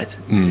never right.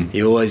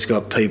 You've always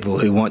got people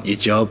who want your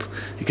job,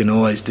 who can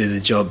always do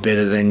the job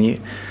better than you.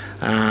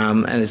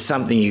 And it's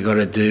something you've got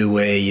to do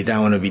where you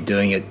don't want to be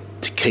doing it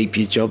to keep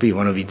your job. You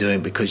want to be doing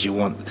it because you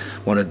want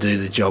to do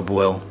the job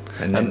well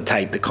and then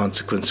take the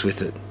consequence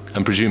with it.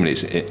 And presumably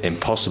it's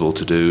impossible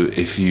to do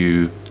if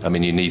you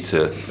need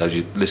to, as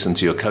you listen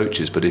to your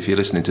coaches, but if you're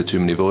listening to too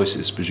many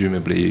voices,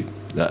 presumably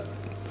that...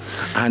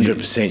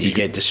 100% you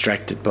get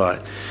distracted by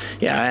it.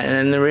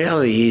 And the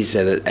reality is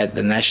that at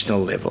the national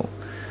level,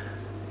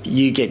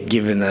 you get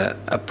given a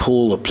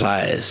pool of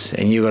players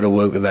and you've got to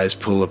work with those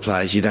pool of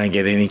players. You don't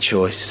get any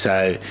choice.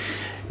 So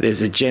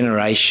there's a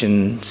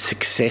generation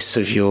success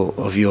of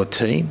your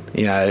team.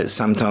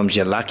 Sometimes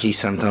you're lucky,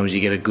 sometimes you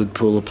get a good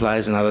pool of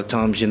players, and other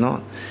times you're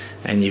not.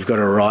 And you've got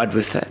to ride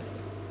with that.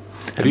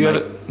 Have you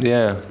ever?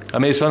 Yeah,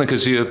 it's funny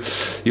because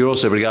you're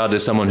also regarded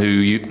as someone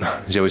who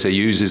shall we say,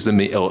 uses the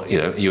media, or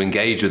you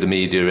engage with the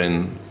media,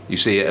 and you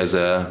see it as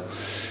a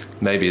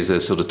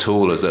sort of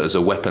tool, as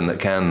a weapon that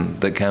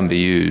can be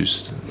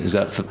used. Is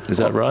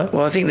that right?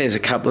 Well, I think there's a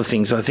couple of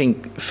things. I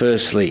think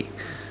firstly,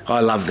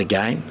 I love the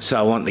game, so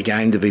I want the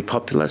game to be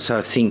popular. So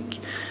I think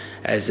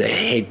as a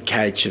head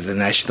coach of the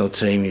national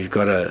team, you've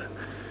got a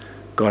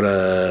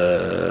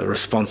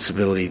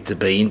responsibility to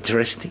be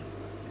interesting.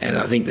 And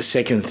I think the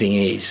second thing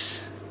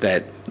is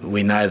that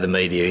we know the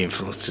media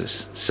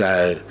influences.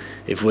 So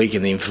if we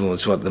can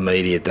influence what the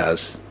media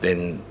does,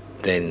 then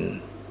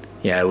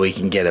we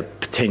can get a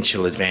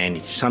potential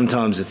advantage.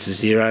 Sometimes it's a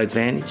zero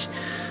advantage.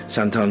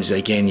 Sometimes,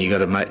 again, you got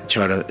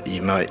to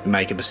you might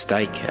make a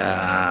mistake,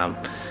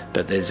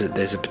 but there's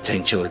a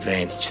potential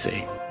advantage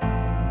there.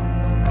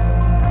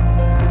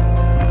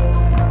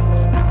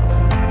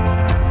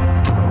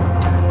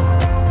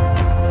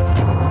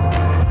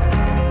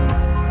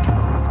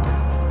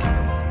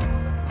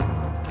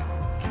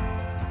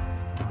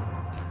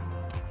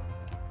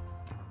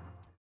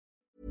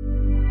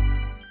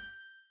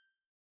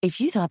 If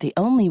you thought the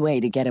only way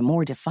to get a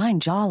more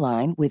defined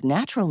jawline with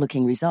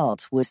natural-looking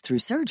results was through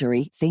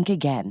surgery, think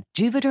again.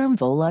 Juvederm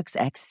Volux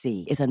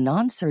XC is a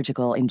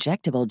non-surgical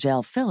injectable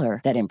gel filler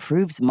that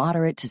improves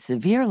moderate to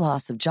severe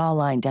loss of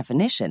jawline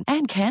definition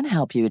and can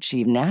help you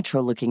achieve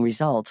natural-looking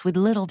results with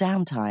little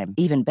downtime.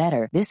 Even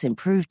better, this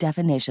improved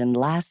definition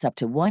lasts up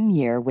to 1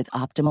 year with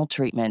optimal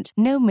treatment.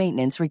 No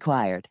maintenance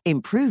required.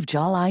 Improve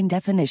jawline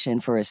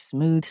definition for a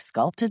smooth,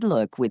 sculpted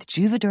look with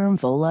Juvederm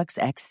Volux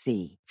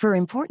XC. For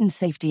important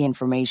safety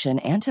information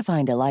and to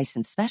find a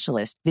licensed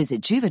specialist,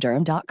 visit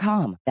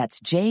Juvederm.com. That's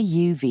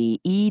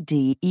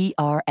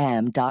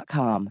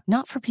JUVEDERM.com.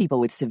 Not for people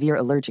with severe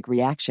allergic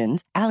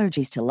reactions,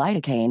 allergies to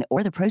lidocaine,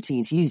 or the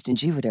proteins used in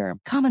Juvederm.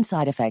 Common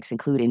side effects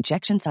include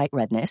injection site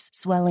redness,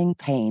 swelling,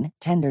 pain,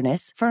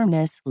 tenderness,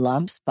 firmness,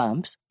 lumps,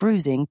 bumps,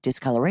 bruising,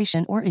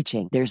 discoloration, or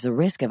itching. There's a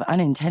risk of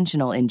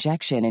unintentional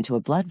injection into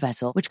a blood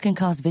vessel, which can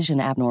cause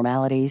vision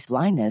abnormalities,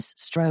 blindness,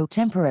 stroke,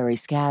 temporary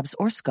scabs,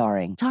 or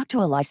scarring. Talk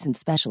to a licensed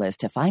specialist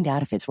to find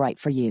out if it's right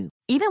for you.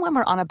 Even when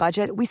we're on a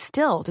budget, we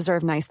still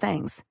deserve nice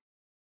things.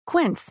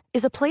 Quince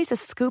is a place to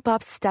scoop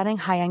up stunning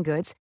high-end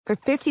goods for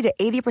 50 to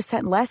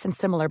 80% less than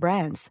similar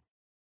brands.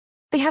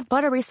 They have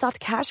buttery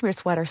soft cashmere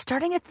sweaters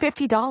starting at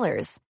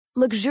 $50,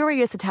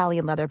 luxurious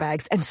Italian leather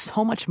bags, and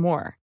so much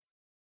more.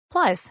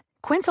 Plus,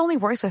 Quince only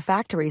works with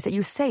factories that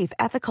use safe,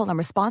 ethical, and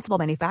responsible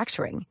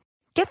manufacturing.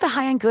 Get the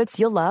high-end goods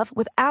you'll love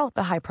without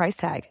the high price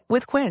tag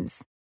with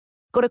Quince.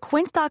 Go to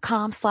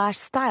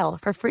quince.com/style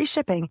for free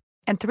shipping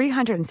and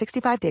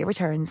 365-day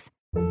returns.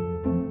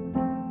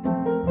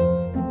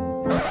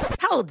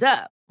 Hold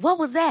up. What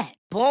was that?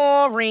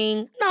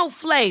 Boring. No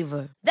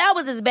flavor. That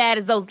was as bad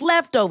as those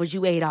leftovers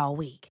you ate all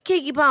week.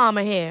 Keke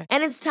Palmer here,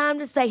 and it's time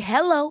to say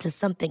hello to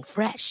something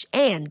fresh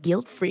and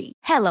guilt-free.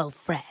 Hello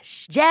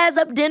Fresh. Jazz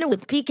up dinner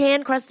with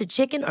pecan-crusted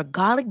chicken or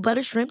garlic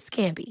butter shrimp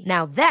scampi.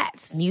 Now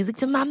that's music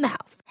to my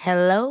mouth.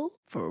 Hello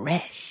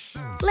Fresh.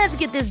 Let's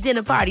get this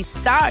dinner party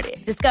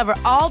started. Discover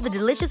all the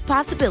delicious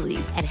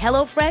possibilities at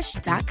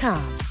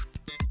HelloFresh.com.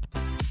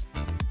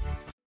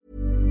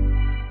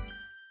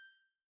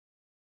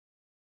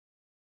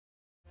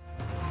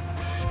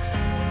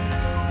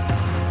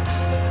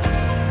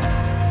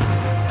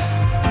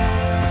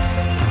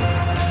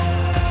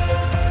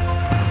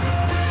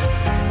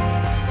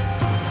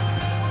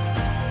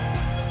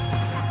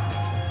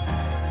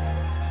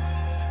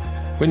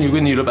 When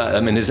you look back,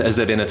 has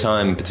there been a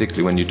time,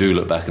 particularly when you do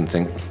look back and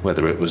think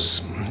whether it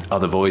was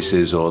other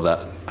voices or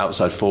that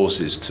outside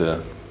forces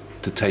to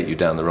take you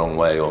down the wrong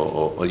way,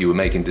 or you were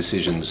making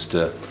decisions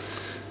to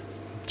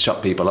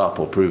shut people up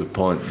or prove a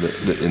point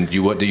that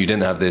you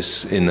didn't have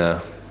this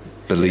inner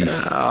belief?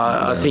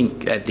 I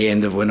think at the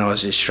end of when I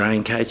was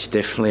Australian coach,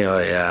 definitely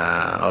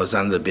I was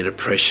under a bit of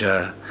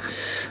pressure,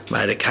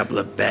 made a couple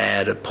of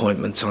bad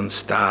appointments on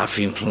staff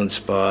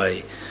influenced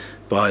by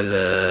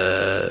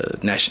the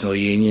National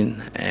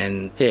Union,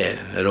 and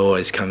it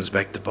always comes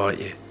back to bite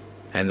you.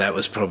 And that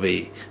was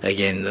probably,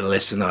 again, the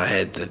lesson I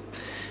had, that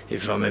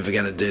if I'm ever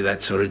going to do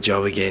that sort of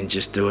job again,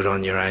 just do it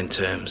on your own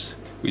terms.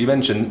 You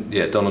mentioned,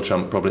 Donald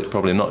Trump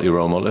probably not your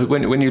role model.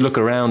 When you look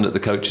around at the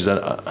coaches,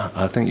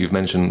 I think you've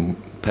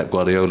mentioned Pep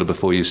Guardiola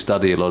before. You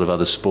study a lot of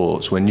other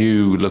sports. When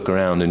you look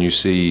around and you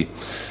see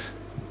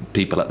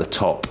people at the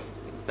top,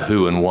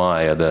 who and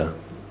why are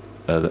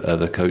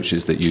the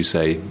coaches that you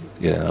say,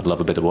 I'd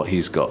love a bit of what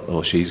he's got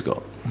or she's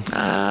got?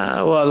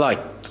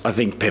 I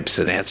think Pep's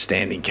an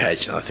outstanding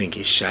coach, and I think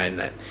he's shown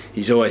that.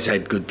 He's always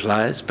had good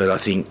players, but I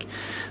think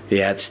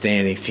the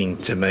outstanding thing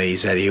to me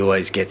is that he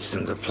always gets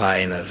them to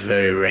play in a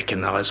very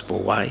recognisable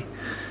way.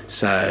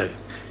 So,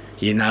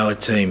 a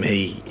team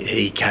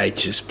he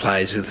coaches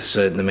plays with a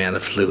certain amount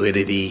of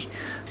fluidity.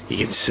 You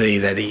can see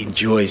that he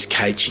enjoys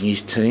coaching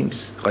his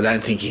teams. I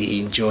don't think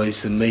he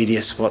enjoys the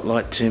media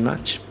spotlight too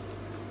much.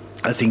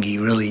 I think he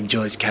really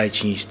enjoys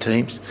coaching his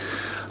teams.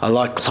 I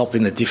like Klopp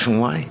in a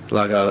different way.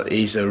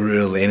 He's a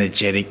real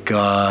energetic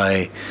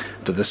guy,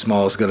 but the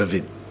smile's got a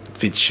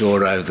bit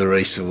short over the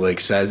recent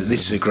weeks. So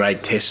this is a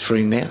great test for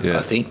him now, I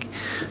think.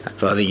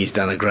 But I think he's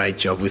done a great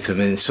job with them,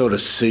 and it sort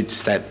of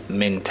suits that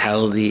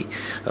mentality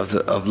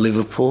of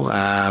Liverpool.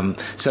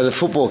 So the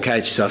football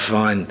coaches, I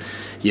find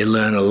you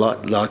learn a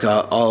lot.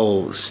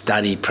 I'll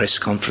study press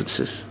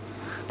conferences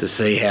to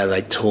see how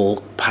they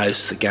talk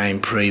post the game,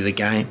 pre the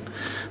game,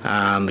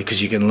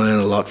 because you can learn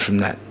a lot from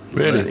that.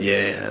 Really?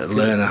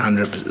 Learn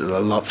a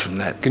lot from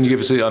that. Can you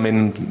give us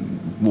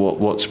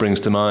what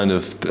springs to mind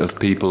of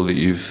people that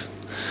you've...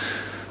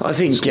 I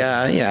think,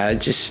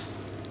 just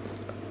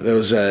there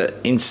was an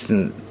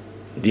instant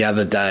the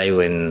other day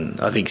when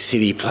I think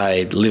City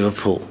played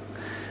Liverpool,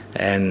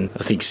 and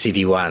I think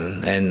City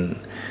won, and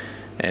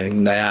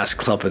they asked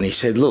Klopp, and he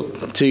said,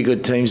 look, 2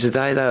 good teams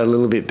today, they were a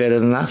little bit better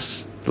than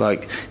us.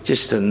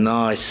 Just a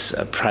nice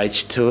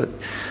approach to it,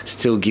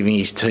 still giving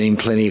his team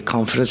plenty of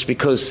confidence,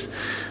 because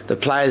the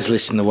players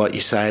listen to what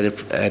you say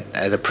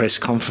at a press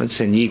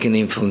conference, and you can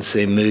influence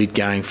their mood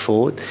going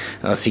forward.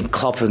 And I think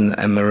Klopp and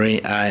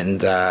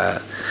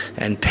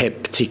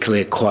Pep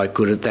particularly are quite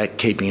good at that,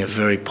 keeping a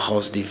very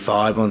positive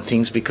vibe on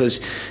things,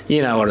 because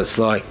you know what it's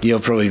like.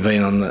 You've probably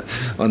been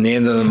on the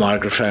end of the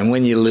microphone.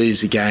 When you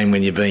lose a game,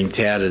 when you're being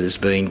touted as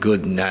being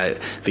good,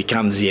 it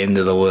becomes the end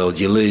of the world.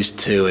 You lose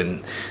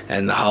 2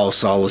 and the whole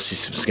solar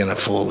system's going to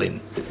fall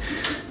in.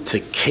 To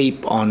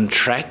keep on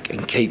track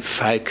and keep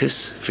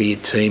focus for your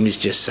team is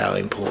just so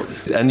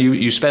important. And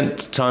you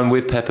spent time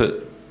with Pep at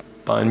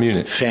Bayern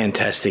Munich?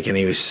 Fantastic, and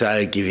he was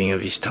so giving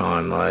of his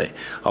time. I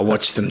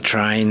watched them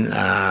train,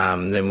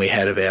 then we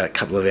had about a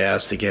couple of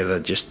hours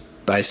together just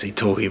basically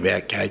talking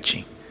about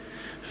coaching.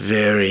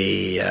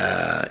 Very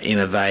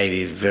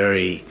innovative,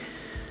 very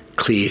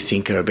clear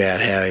thinker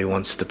about how he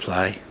wants to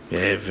play.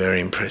 Yeah, very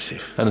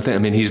impressive. And I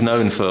think, he's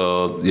known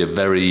for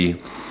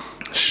very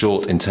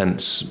short,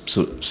 intense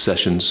sort of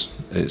sessions.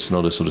 It's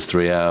not a sort of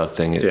 3-hour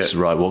thing. It's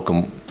right. What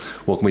can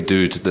we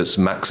do that's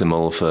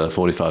maximal for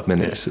 45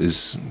 minutes?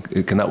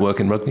 Yeah. Can that work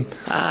in rugby?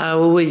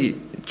 We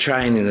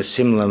train in a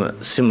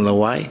similar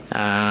way.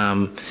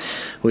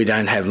 We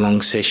don't have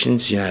long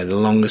sessions. The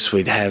longest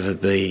we'd have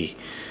would be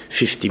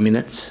 50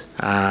 minutes.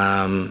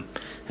 And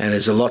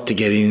there's a lot to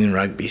get in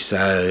rugby,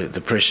 so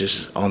the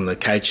pressure's on the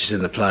coaches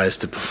and the players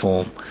to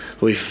perform.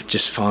 We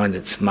just find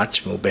it's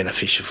much more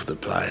beneficial for the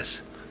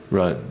players.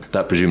 Right.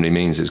 That presumably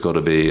means it's got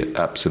to be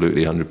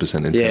absolutely 100%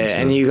 intense. Yeah,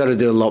 and you've got to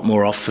do a lot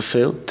more off the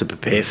field to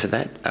prepare for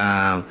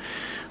that,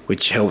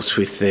 which helps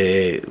with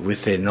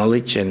their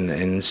knowledge,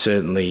 and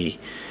certainly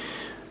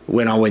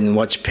when I went and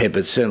watched Pep,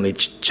 it certainly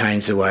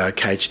changed the way I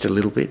coached a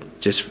little bit,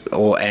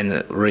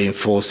 and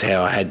reinforced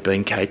how I had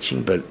been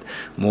coaching, but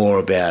more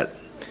about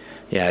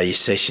your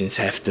sessions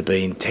have to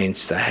be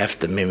intense. They have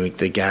to mimic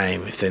the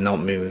game. If they're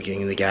not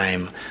mimicking the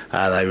game,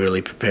 are they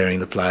really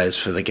preparing the players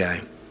for the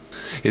game?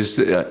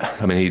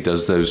 He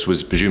does those.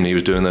 Presumably he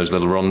was doing those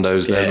little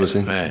rondos there, was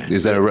he? Yeah.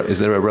 Is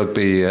there a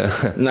rugby?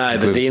 No,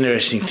 but the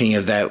interesting thing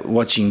of that,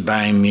 watching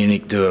Bayern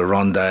Munich do a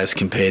rondo as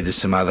compared to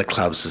some other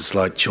clubs, it's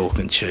like chalk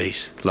and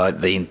cheese. Like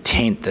the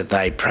intent that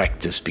they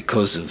practice,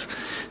 because of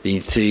the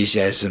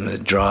enthusiasm and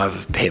the drive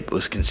of Pep,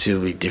 was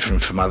considerably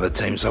different from other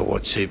teams I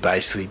watch who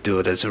basically do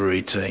it as a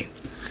routine.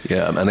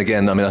 Yeah, and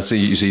again, I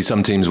see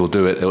some teams will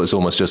do it. It's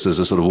almost just as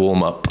a sort of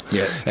warm-up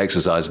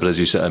exercise. But as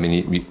you said,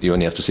 you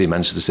only have to see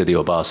Manchester City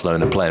or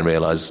Barcelona play and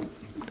realise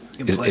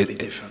completely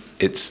different.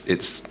 It's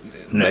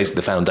basically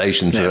the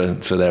foundation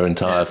for their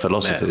entire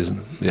philosophy, isn't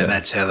it? Yeah. And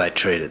that's how they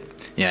treat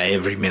it.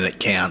 Every minute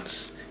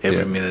counts.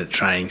 Every minute of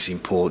training's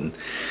important.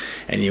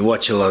 And you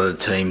watch a lot of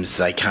the teams;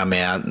 they come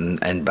out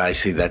and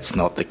basically that's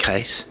not the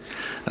case.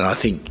 And I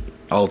think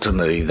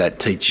ultimately that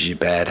teaches you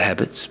bad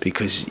habits,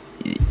 because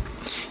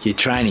your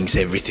training's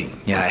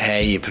everything. How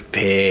you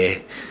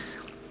prepare,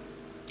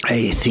 how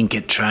you think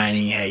at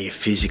training, how you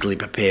physically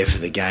prepare for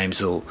the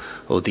games or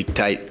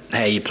dictate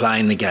how you play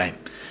in the game.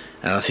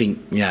 And I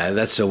think,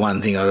 that's the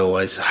one thing I'd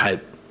always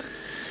hope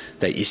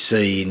that you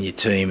see in your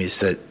team, is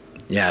that,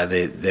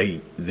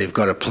 they've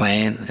got a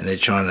plan and they're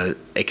trying to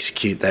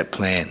execute that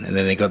plan, and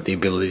then they've got the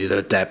ability to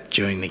adapt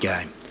during the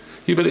game.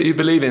 You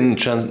believe in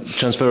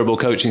transferable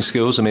coaching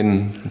skills?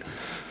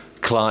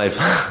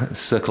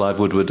 Sir Clive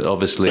Woodward,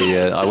 obviously,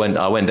 I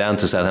went down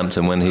to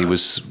Southampton when he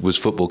was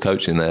football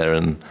coaching there,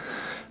 and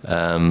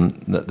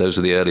those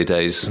were the early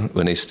days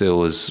when he still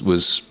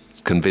was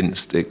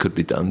convinced it could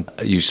be done.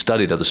 You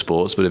studied other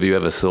sports, but have you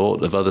ever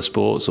thought of other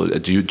sports, or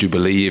do you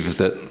believe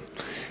that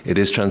it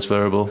is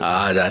transferable?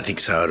 I don't think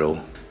so at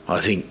all. I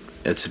think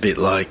it's a bit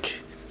like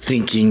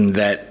thinking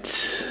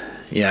that,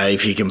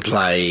 if you can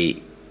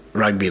play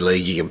rugby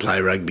league, you can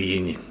play rugby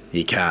union.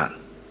 You can't.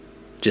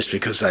 Just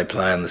because they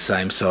play on the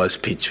same size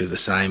pitch with the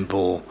same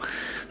ball.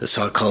 The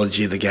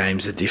psychology of the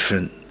games are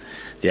different.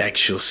 The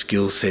actual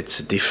skill sets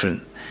are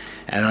different.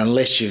 And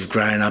unless you've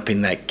grown up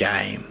in that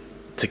game,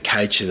 to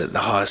coach it at the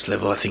highest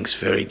level, I think is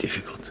very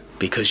difficult,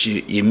 because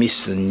you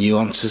miss the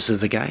nuances of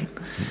the game.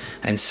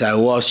 And so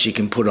whilst you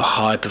can put a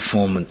high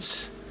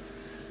performance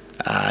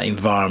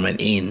environment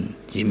in,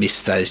 you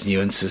miss those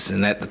nuances,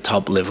 and at the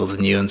top level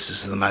the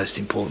nuances are the most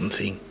important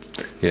thing.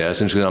 Yeah, it's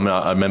interesting. I mean,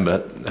 I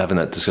remember having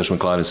that discussion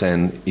with Clive and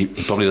saying he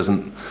probably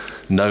doesn't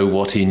know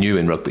what he knew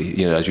in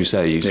rugby. As you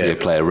say, you see a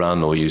player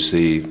run, or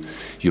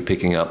you're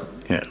picking up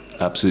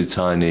absolutely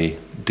tiny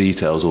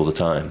details all the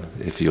time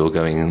if you're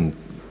going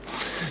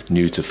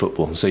new to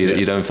football. So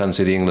you don't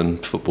fancy the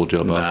England football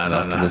job? No, not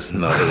at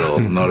all.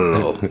 Not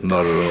at all.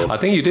 Not at all. I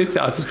think you did.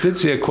 I just did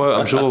see a quote,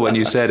 I'm sure, when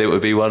you said it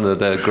would be one of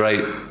the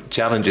great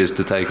challenges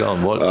to take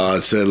on. What? Oh,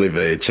 it'd certainly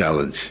be a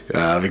challenge,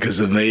 because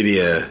the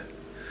media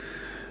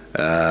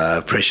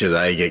pressure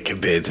they get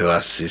compared to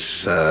us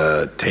is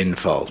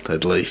tenfold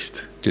at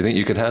least. Do you think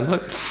you could handle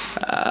it?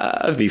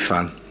 It'd be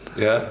fun.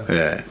 Yeah?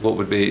 Yeah. What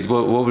would be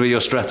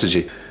your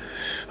strategy?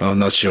 I'm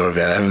not sure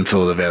about it. I haven't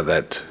thought about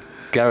that.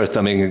 Gareth,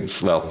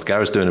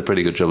 Gareth's doing a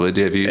pretty good job.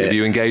 Have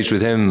you engaged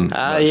with him?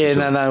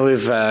 No,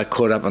 we've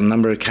caught up on a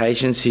number of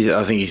occasions.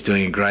 I think he's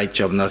doing a great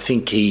job, and I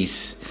think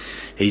he's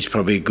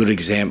probably a good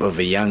example of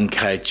a young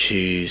coach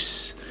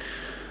who's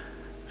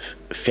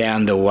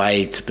found a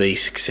way to be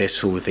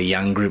successful with a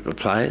young group of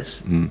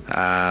players.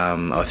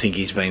 I think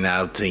he's been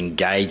able to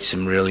engage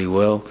them really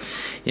well,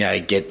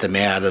 get them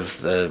out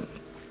of the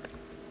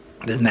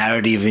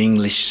narrative of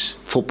English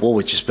football,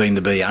 which has been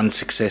to be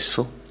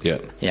unsuccessful.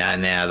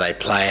 Now they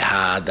play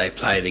hard, they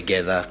play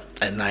together,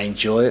 and they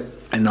enjoy it.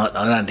 And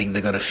I don't think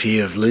they've got a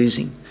fear of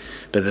losing.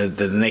 But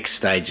the next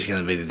stage is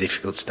going to be the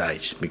difficult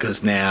stage,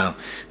 because now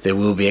there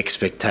will be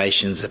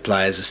expectations. The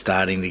players are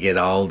starting to get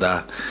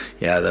older.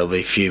 There'll be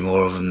a few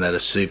more of them that are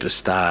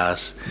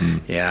superstars.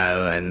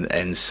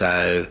 And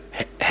so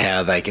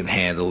how they can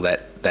handle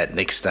that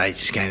next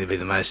stage is going to be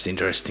the most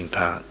interesting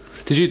part.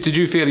 Did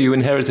you feel you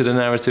inherited a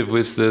narrative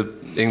with the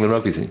England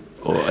rugby team,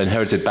 or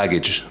inherited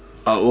baggage?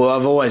 Well,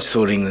 I've always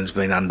thought England's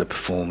been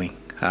underperforming.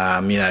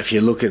 If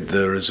you look at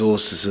the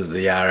resources of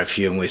the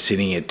RFU, and we're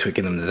sitting at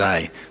Twickenham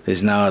today,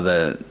 there's no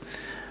other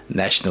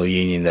national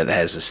union that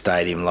has a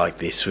stadium like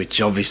this,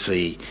 which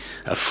obviously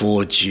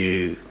affords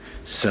you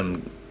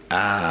some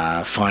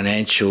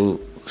financial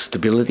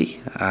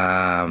stability.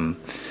 And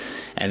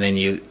then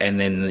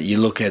you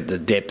look at the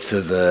depth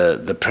of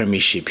the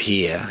premiership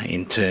here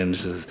in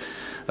terms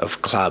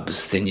of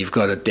clubs, then you've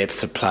got a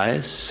depth of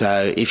players.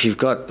 So if you've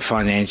got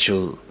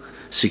financial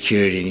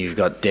security and you've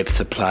got depth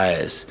of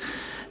players,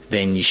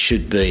 then you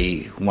should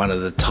be one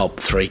of the top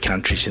 3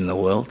 countries in the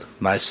world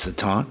most of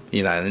the time.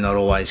 They're not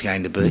always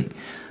going to be.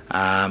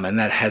 And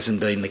that hasn't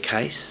been the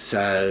case.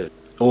 So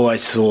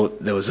always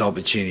thought there was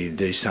opportunity to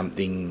do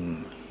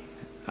something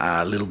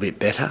a little bit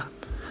better.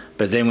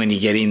 But then when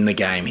you get in the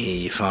game here,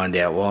 you find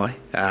out why.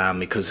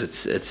 Because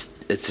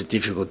it's a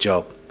difficult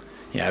job.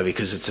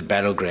 Because it's a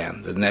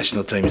battleground. The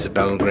national team is a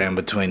battleground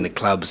between the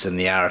clubs and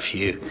the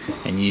RFU,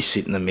 and you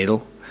sit in the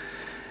middle.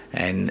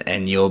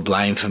 And you're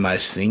blamed for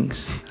most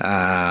things.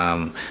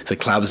 The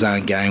clubs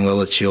aren't going well,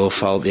 it's your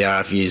fault. The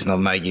RFU's not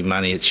making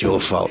money, it's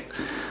your fault.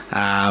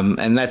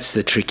 And that's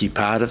the tricky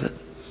part of it.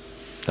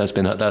 Has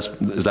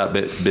that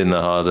bit been the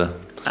harder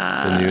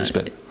than you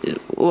expect?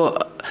 Well,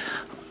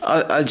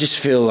 I just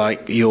feel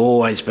like you're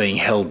always being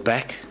held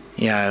back,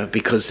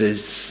 because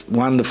there's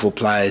wonderful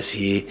players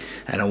here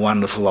and a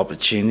wonderful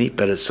opportunity,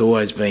 but it's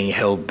always being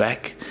held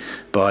back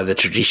by the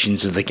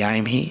traditions of the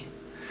game here.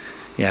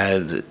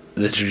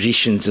 The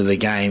traditions of the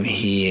game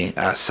here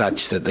are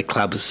such that the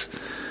clubs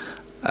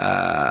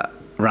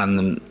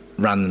run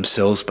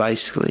themselves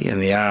basically,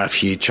 and the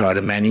RFU try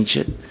to manage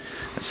it.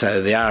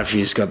 So the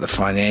RFU's got the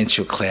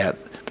financial clout,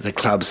 but the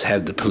clubs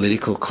have the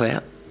political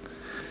clout.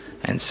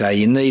 And so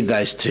you need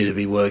those two to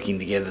be working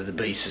together to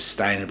be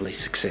sustainably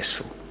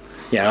successful.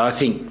 I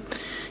think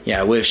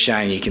we've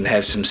shown you can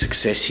have some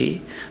success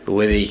here, but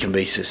whether you can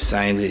be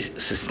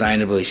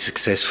sustainably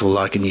successful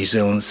like a New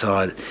Zealand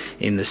side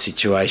in the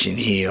situation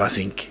here, I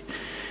think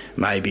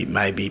may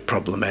be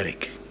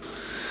problematic.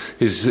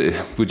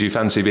 Would you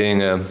fancy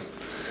being a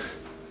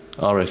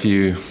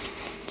RFU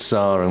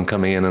SAR and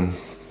coming in and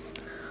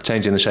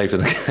changing the shape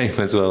of the game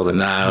as well? Then?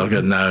 No, I've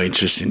got no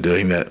interest in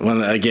doing that.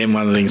 One of the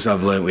things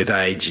I've learnt with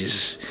age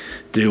is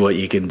do what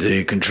you can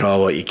do,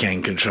 control what you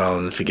can control,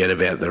 and forget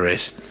about the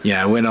rest.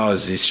 When I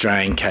was the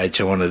Australian coach,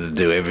 I wanted to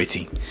do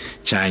everything,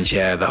 change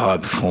how the high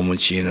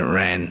performance unit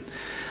ran,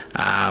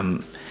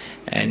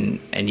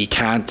 and you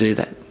can't do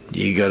that.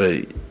 You got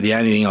to. The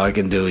only thing I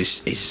can do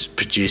is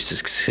produce a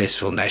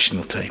successful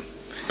national team,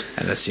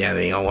 and that's the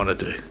only thing I want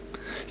to do.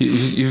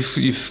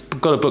 You've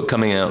got a book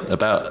coming out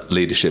about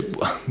leadership.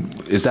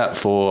 Is that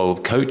for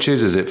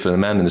coaches? Is it for the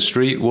man in the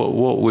street?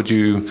 What would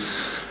you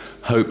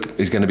hope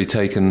is going to be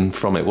taken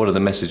from it? What are the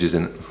messages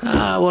in it?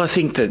 Well, I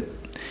think that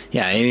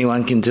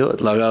anyone can do it.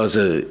 Like, I was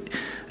a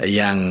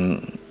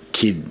young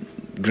kid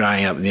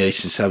growing up in the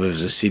eastern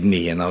suburbs of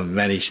Sydney, and I've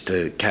managed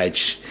to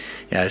coach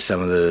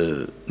some of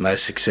the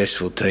most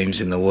successful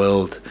teams in the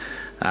world.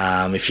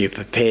 If you're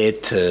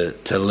prepared to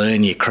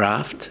learn your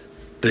craft,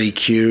 be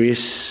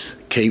curious,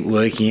 keep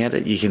working at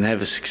it, you can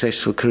have a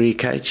successful career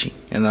coaching.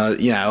 And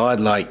I'd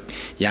like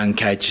young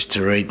coaches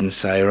to read and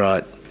say,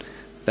 right,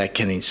 that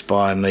can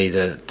inspire me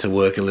to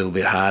work a little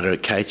bit harder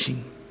at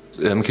coaching.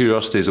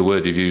 Curiosity is a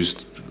word you've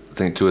used, I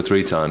think, 2 or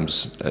 3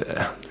 times.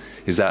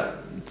 Is that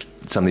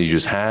something you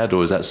just had,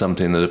 or is that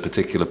something that a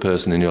particular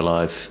person in your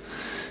life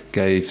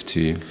gave to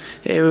you?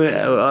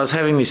 Yeah, I was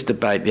having this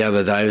debate the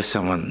other day with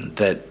someone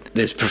that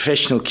there's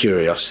professional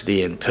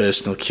curiosity and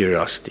personal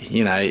curiosity.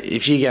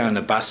 If you go on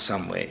a bus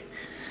somewhere,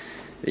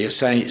 you'll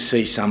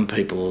see some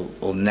people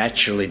will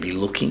naturally be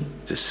looking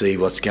to see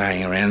what's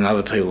going around, and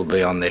other people will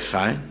be on their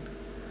phone,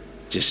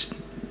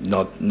 just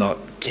not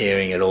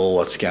caring at all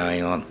what's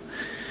going on.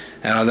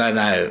 And I don't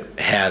know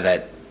how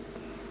that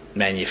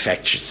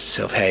manufactures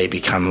itself, how you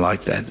become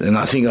like that. And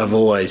I think I've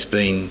always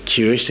been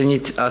curious, and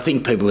I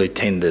think people who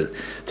tend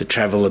to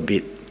travel a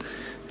bit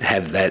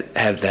have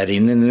that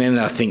in them. And then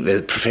I think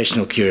the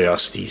professional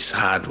curiosity is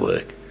hard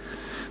work.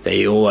 That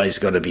you always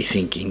got to be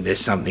thinking there's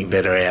something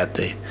better out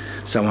there.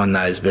 Someone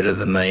knows better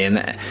than me. And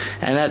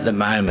at the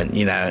moment,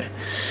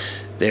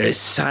 there is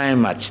so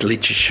much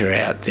literature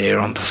out there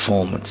on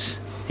performance.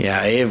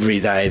 Every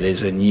day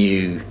there's a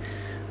new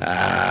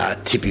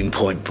tipping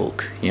point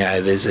book.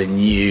 There's a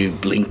new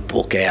Blink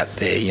book out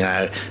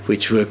there,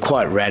 which were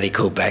quite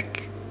radical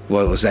back,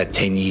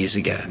 10 years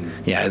ago.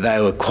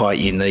 They were quite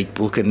unique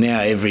book, and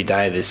now every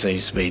day there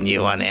seems to be a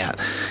new one out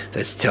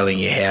that's telling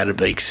you how to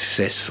be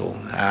successful.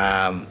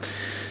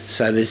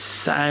 So there's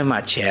so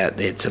much out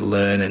there to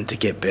learn and to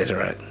get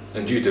better at.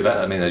 And do you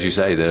develop, as you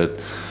say, there are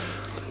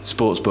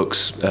sports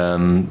books,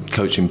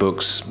 coaching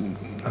books,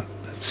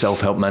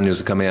 self-help manuals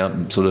are coming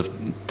out sort of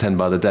 10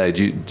 by the day.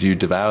 Do you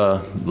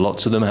devour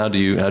lots of them? How do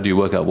you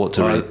work out what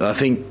to read? I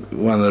think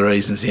one of the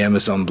reasons the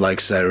Amazon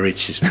bloke's so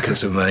rich is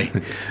because of me.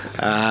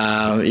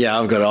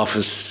 I've got an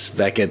office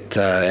back at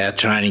our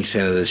training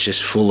centre that's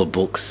just full of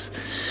books.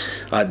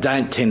 I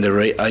don't tend to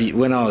read.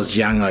 When I was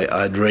young,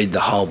 I'd read the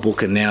whole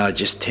book, and now I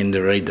just tend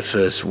to read the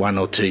first 1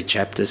 or 2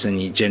 chapters,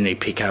 and you generally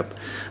pick up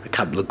a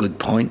couple of good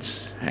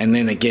points. And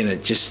then again,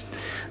 it just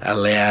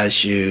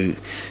allows you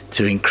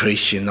to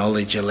increase your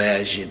knowledge,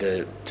 allows you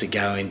to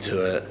go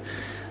into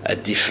a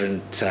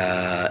different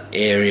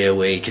area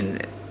where you can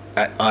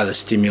either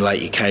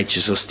stimulate your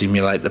coaches or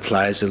stimulate the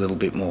players a little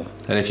bit more.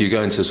 And if you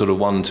go into sort of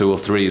 1, 2 or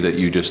 3 that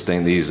you just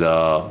think these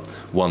are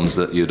ones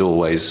that you'd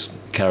always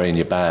carry in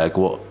your bag,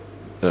 what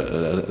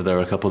are there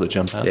a couple that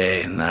jump out?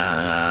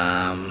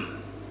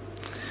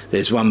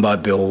 There's one by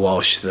Bill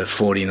Walsh, the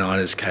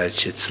 49ers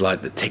coach. It's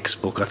like the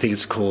textbook. I think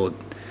it's called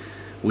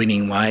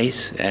Winning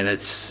Ways, and it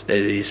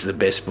is the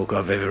best book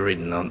I've ever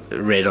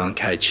read on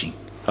coaching.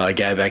 I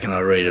go back and I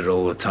read it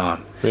all the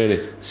time. Really?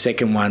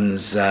 Second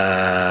one's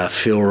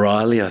Phil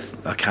Riley. I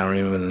can't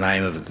remember the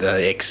name of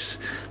the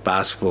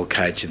ex-basketball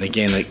coach. And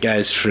again, it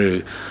goes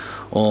through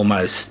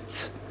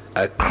almost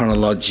a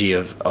chronology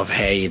of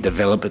how you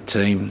develop a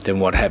team, then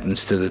what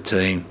happens to the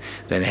team,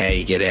 then how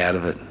you get out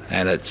of it.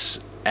 And it's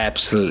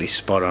absolutely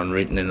spot on,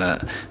 written in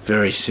a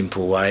very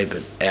simple way,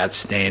 but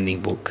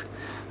outstanding book.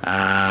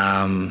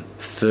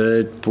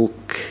 Third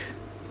book,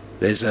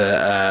 there's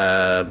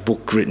a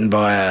book written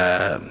by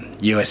a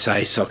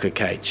USA soccer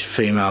coach,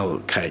 female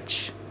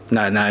coach.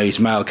 No, he's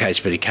male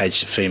coach, but he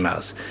coached the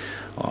females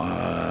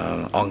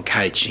on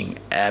coaching.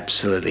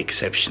 Absolutely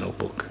exceptional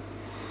book.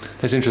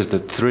 It's interesting,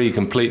 3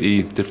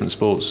 completely different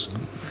sports.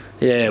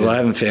 Yeah, well, I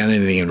haven't found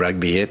anything in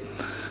rugby yet.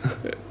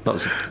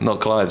 Not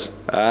Clive's.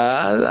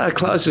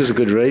 Clive's was a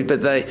good read,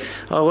 but I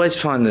always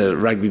find the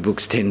rugby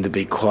books tend to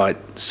be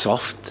quite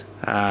soft,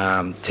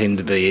 tend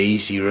to be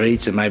easy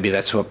reads, and maybe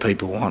that's what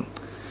people want.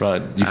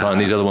 Right, you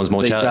find these other ones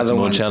more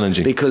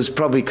challenging? Because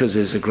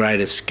there's a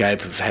greater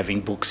scope of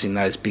having books in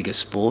those bigger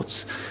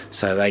sports,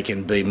 so they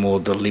can be more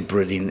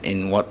deliberate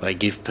in what they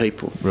give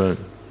people. Right.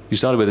 You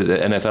started with the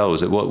NFL,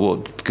 is it?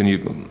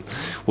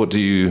 What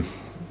do you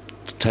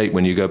take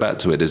when you go back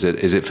to it? Is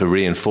it for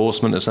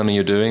reinforcement of something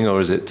you're doing,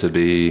 or is it to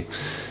be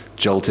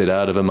jolted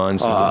out of a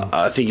mindset?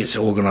 I think it's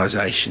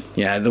organisation.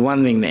 The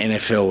one thing the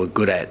NFL were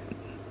good at,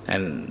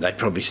 and they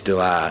probably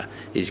still are,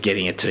 is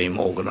getting a team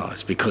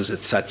organised, because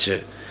it's such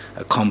a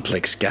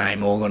complex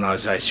game.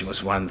 Organisation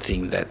was one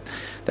thing that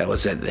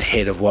was at the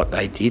head of what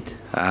they did.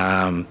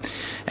 And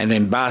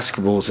then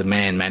basketball's a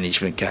man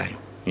management game.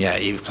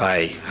 You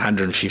play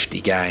 150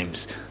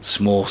 games,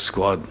 small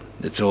squad,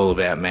 it's all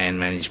about man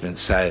management.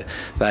 So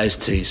those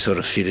two sort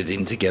of fitted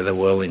in together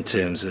well in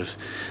terms of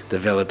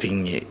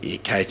developing your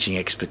coaching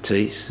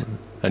expertise.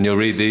 And you'll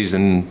read these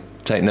and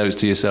take notes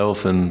to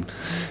yourself, and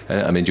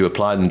I mean, do you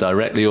apply them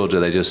directly, or do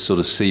they just sort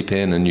of seep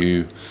in and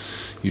you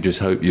just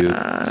hope you're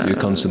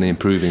constantly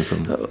improving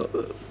from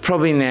them?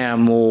 Probably now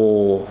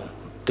more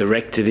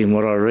directed in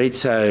what I read.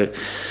 So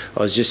I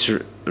was just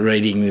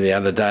reading the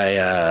other day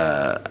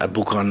a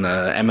book on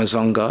the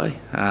Amazon guy,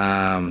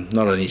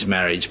 not on his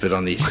marriage, but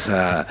on his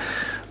how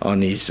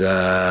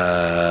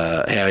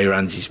he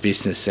runs his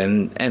business,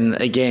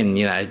 and again,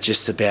 you know,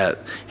 just about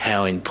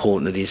how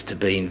important it is to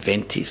be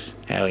inventive,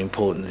 how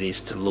important it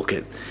is to look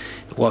at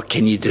what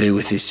can you do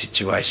with this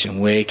situation,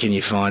 where can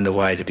you find a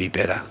way to be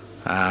better.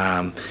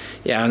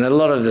 Yeah, and a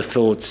lot of the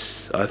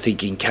thoughts, I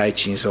think, in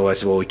coaching is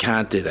always, well, we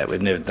can't do that,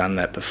 we've never done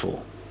that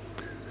before.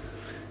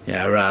 You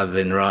know, rather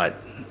than, right,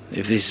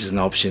 if this is an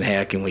option,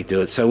 how can we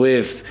do it? So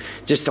we've,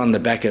 just on the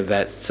back of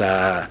that,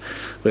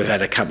 we've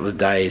had a couple of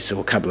days or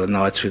a couple of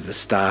nights with the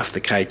staff,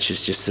 the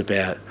coaches, just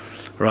about,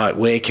 right,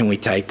 where can we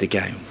take the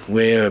game?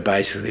 Where are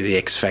basically the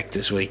X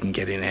factors we can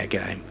get in our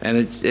game?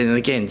 And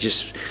again,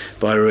 just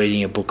by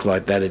reading a book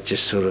like that, it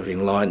just sort of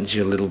enlightens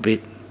you a little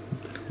bit.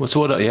 What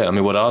are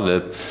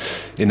the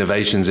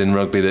innovations in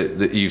rugby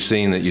that you've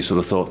seen that you sort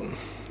of thought,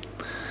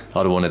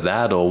 I'd have wanted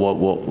that, or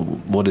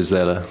what is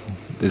there?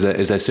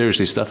 Is there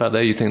seriously stuff out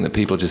there you think that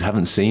people just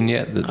haven't seen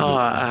yet?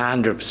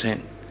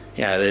 100%.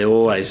 Yeah, they're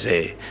always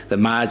there. The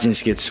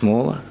margins get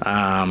smaller.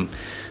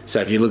 So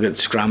if you look at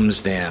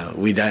scrums now,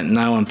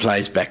 no one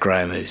plays back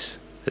row moves.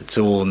 It's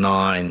all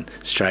 9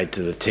 straight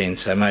to the 10.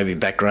 So maybe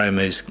back row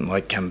moves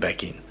might come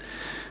back in.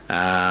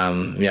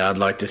 I'd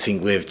like to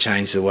think we've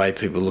changed the way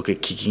people look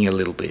at kicking a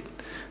little bit.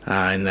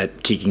 And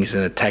that kicking is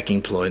an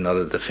attacking ploy, not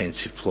a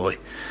defensive ploy.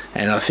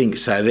 And I think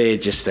so they're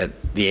just at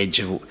the edge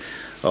of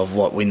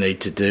what we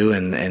need to do,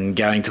 and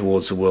going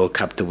towards the World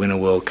Cup, to win a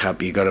World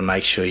Cup, you've got to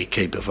make sure you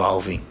keep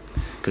evolving,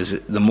 because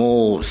the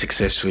more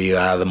successful you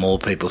are, the more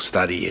people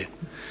study you,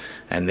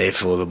 and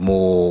therefore the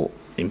more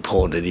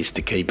important it is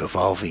to keep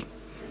evolving.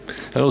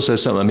 And also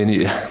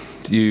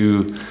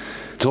you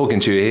talking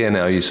to you here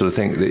now, you sort of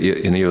think that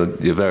you've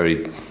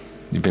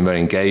been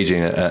very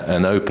engaging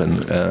and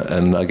open,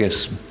 and I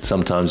guess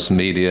sometimes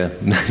media,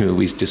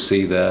 we just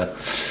see the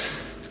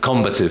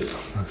combative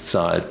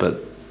side,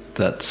 but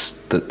that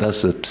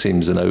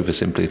seems an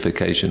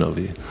oversimplification of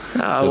you.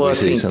 I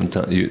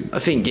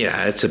think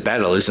it's a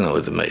battle, isn't it,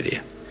 with the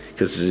media?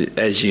 Because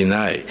as you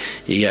know,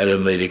 you go to a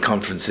media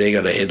conference, they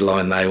got a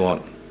headline they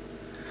want,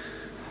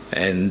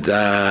 and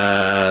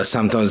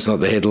sometimes it's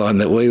not the headline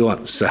that we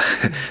want. So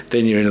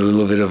then you're in a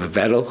little bit of a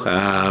battle.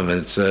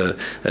 It's a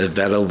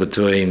battle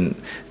between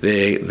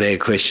their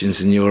questions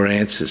and your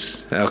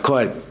answers. I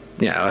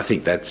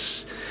think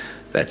that's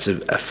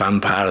a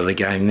fun part of the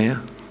game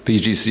now. But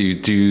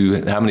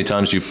how many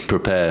times do you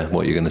prepare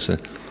what you're going to say?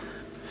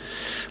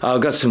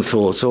 I've got some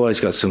thoughts, always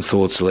got some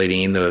thoughts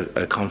leading into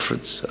a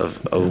conference of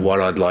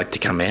what I'd like to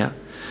come out.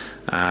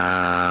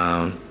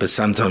 But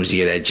sometimes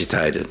you get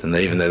agitated, and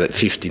even though at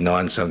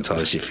 59,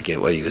 sometimes you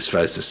forget what you were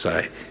supposed to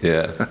say.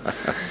 Yeah.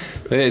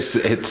 We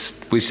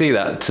see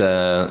that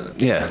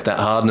that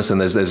hardness,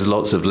 and there's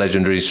lots of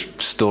legendary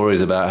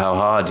stories about how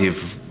hard you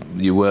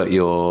work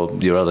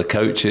your other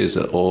coaches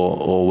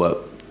or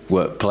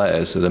work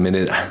players. And I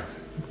mean,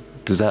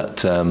 does that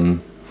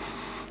come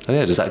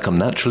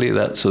naturally,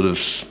 that sort of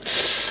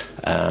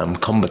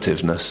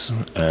combativeness?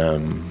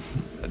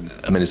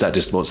 Is that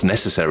just what's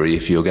necessary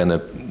if you're going to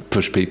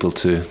push people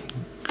to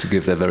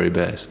give their very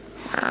best?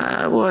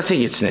 Well, I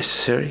think it's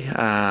necessary.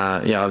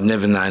 I've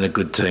never known a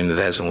good team that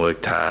hasn't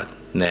worked hard.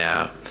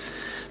 Now,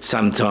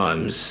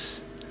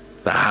 sometimes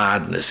the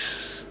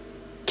hardness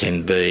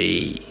can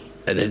be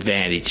an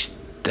advantage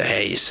to how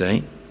you're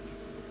seen,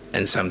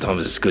 and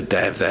sometimes it's good to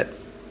have that.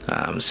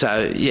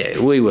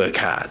 We work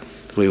hard.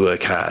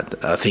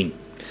 I think,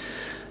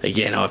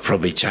 again, I've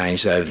probably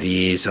changed over the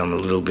years. I'm a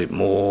little bit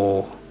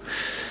more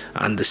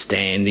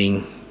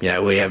understanding.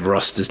 We have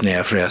rosters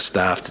now for our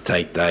staff to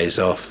take days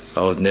off.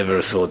 I would never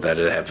have thought that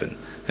would happen.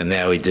 And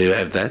now we do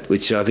have that,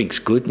 which I think is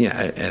good,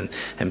 and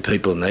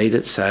people need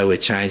it. So we're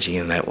changing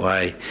in that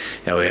way.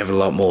 We have a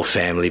lot more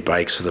family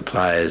breaks for the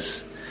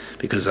players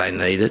because they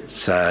need it.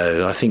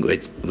 So I think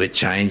we're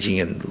changing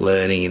and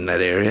learning in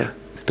that area.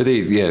 But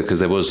because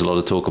there was a lot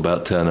of talk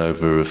about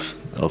turnover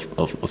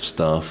of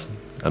staff.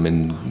 I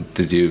mean,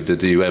 did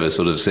you ever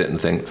sort of sit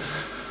and think,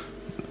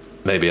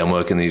 maybe I'm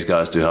working these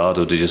guys too hard,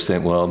 or do you just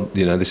think, well,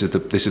 this is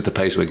the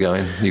pace we're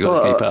going, you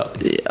got to keep up?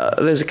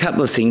 There's a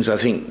couple of things. I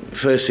think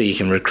firstly, you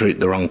can recruit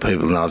the wrong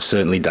people, and I've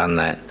certainly done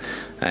that,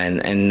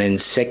 and then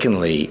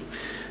secondly,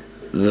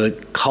 the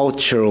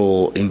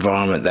cultural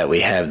environment that we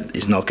have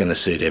is not going to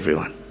suit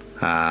everyone,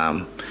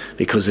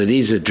 because it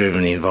is a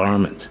driven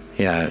environment.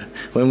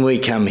 When we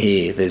come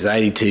here, there's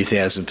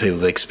 82,000 people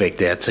that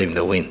expect our team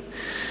to win,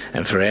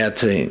 and for our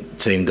team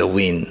to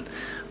win,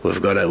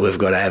 we've got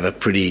to have a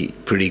pretty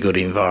good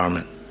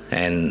environment.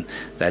 and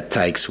that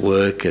takes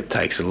work, it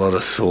takes a lot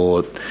of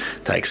thought,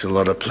 takes a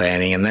lot of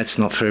planning, and that's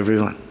not for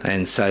everyone.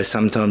 And so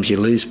sometimes you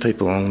lose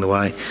people along the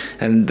way,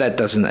 and that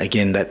doesn't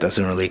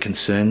really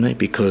concern me,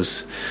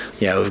 because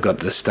we've got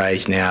the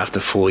stage now after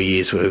 4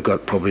 years where we've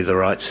got probably the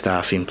right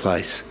staff in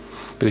place.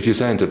 But if you're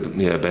saying to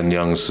Ben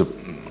Youngs,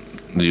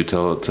 you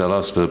tell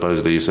us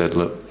supposedly, you said,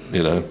 look,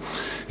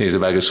 here's a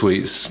bag of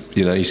sweets,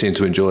 you seem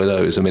to enjoy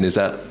those. I mean, is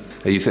that,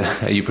 are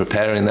you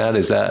preparing that?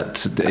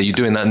 Are you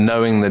doing that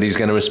knowing that he's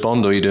going to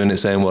respond, or are you doing it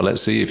saying, well,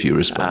 let's see if you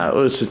respond?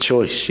 Well, it's a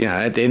choice.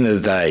 At the end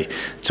of the day,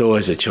 it's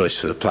always a choice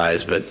for the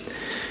players. But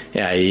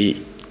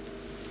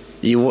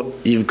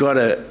you've got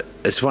to.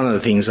 It's one of the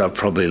things I've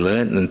probably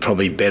learnt and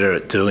probably better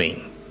at doing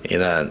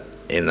in a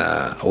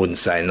I wouldn't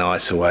say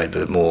nicer way,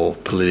 but a more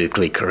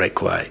politically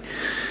correct way.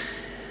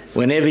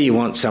 Whenever you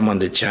want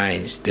someone to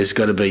change, there's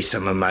got to be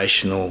some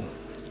emotional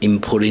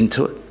input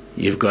into it.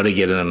 You've got to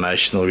get an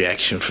emotional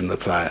reaction from the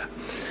player.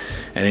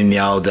 And in the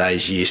old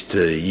days, you used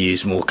to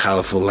use more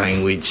colourful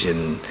language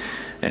and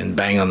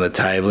bang on the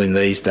table. In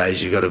these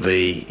days, you've got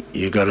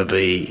to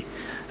be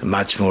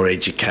much more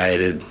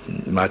educated,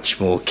 much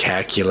more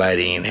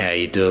calculating in how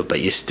you do it. But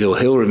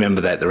he'll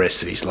remember that the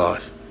rest of his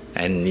life.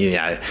 And you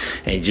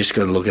just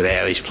got to look at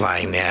how he's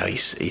playing now.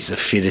 He's the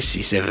fittest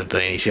he's ever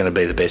been. He's going to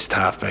be the best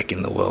halfback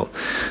in the world.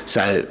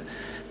 So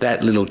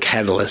that little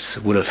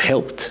catalyst would have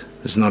helped.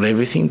 It's not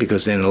everything,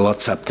 because then a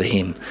lot's up to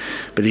him.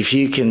 But if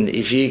you can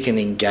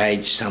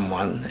engage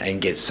someone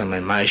and get some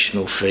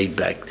emotional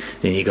feedback,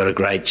 then you've got a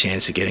great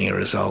chance of getting a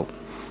result.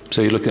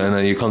 So you're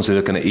constantly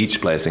looking at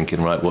each player,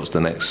 thinking, right, what's the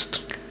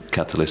next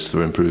catalyst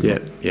for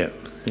improvement? Yeah.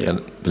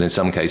 But in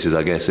some cases,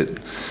 I guess it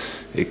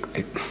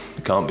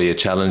can't be a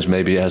challenge.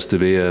 Maybe it has to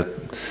be a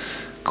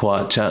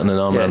quiet chat and an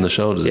arm around the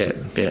shoulders. Yeah,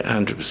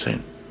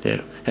 100%.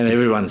 Yeah, and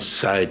everyone's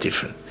so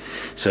different.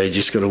 So you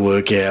just got to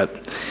work out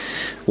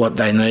what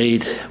they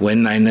need,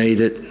 when they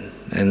need it,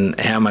 and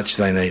how much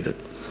they need it.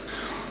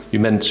 You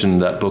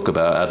mentioned that book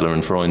about Adler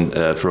and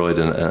Freud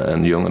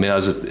and Jung. I mean,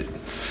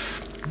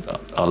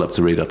 I'll have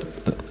to read up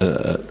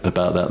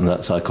about that and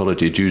that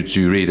psychology. Do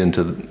you read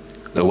into,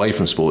 away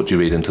from sport, do you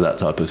read into that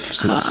type of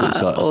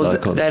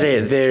psychology?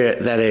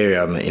 That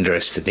area I'm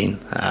interested in.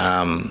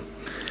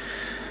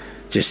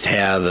 Just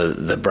how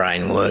the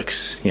brain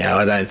works.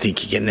 I don't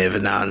think you can ever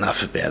know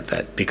enough about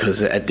that,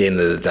 because at the end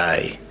of the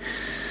day,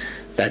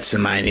 that's the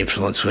main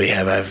influence we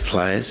have over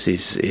players,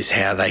 is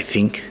how they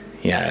think.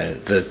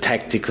 The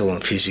tactical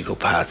and physical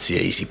part's the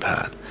easy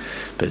part,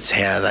 but it's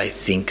how they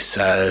think.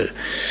 So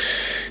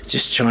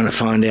just trying to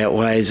find out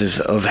ways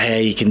of how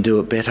you can do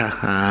it better.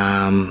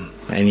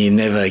 And you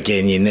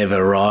never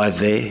arrive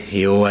there.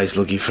 You're always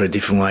looking for a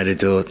different way to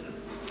do it.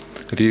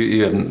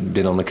 You haven't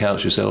been on the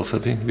couch yourself,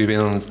 have you? Have you been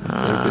on the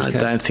couch? I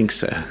don't think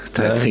so.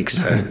 Think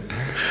so.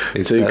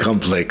 Too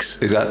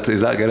complex. Is that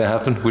going to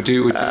happen? Would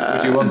you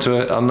want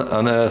to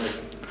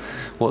unearth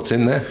what's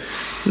in there?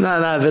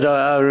 No, but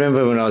I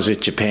remember when I was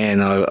with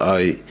Japan,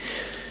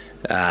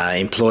 I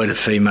employed a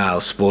female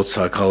sports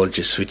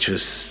psychologist, which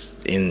was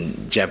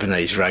in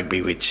Japanese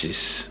rugby, which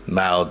is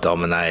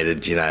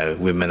male-dominated.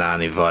 Women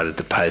aren't invited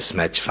to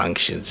post-match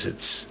functions.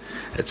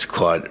 It's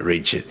quite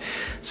rigid.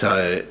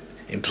 So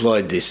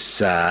employed this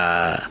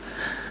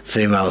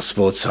female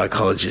sports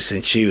psychologist,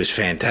 and she was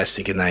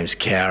fantastic. Her name's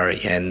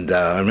Cowrie, and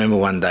I remember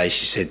one day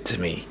she said to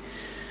me,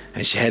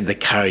 and she had the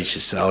courage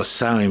to say, I was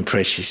so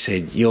impressed, she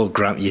said, you're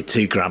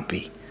too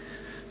grumpy,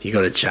 you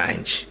got to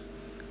change.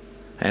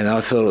 And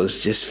I thought it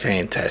was just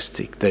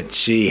fantastic that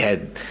she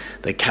had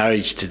the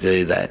courage to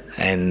do that,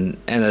 and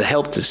it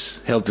helped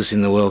us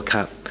in the World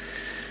Cup,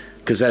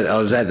 because I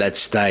was at that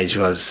stage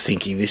where I was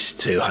thinking, this is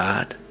too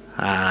hard.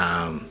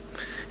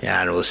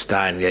 And it was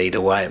starting to eat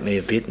away at me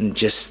a bit, and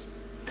just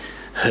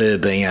her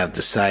being able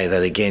to say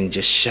that again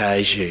just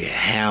shows you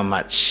how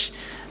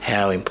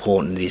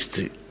important it is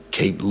to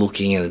keep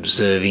looking and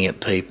observing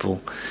at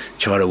people,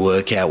 try to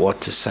work out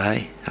what to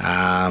say.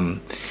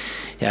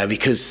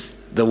 Because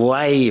the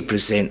way you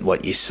present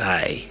what you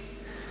say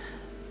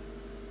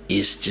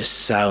is just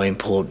so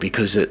important,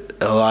 because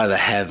it'll either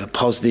have a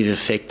positive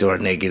effect or a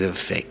negative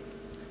effect.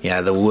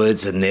 The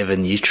words are never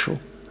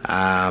neutral,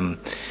 and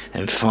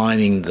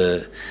finding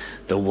the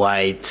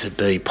way to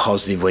be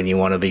positive when you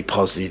want to be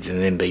positive,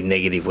 and then be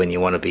negative when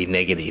you want to be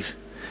negative,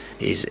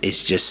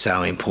 is just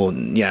so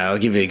important. I'll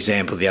give you an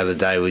example. The other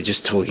day we were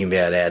just talking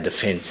about our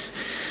defence,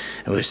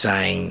 and we were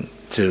saying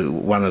to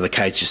one of the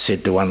coaches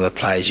said to one of the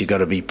players, you've got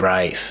to be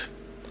brave.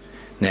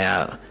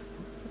 Now,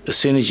 as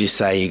soon as you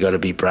say you've got to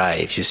be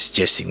brave, you're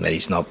suggesting that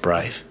he's not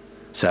brave.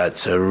 So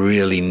it's a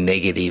really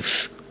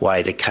negative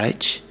way to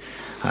coach.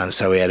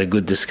 So we had a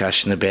good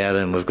discussion about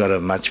it, and we've got a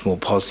much more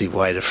positive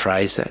way to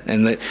phrase that.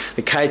 And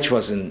the coach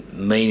wasn't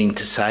meaning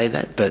to say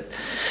that, but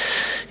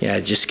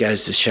it just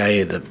goes to show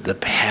you the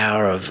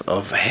power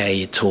of how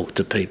you talk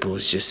to people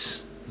is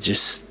just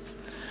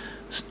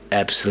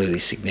absolutely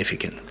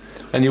significant.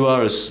 And you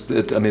are, I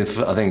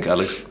think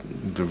Alex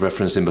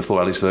referenced him before,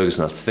 Alex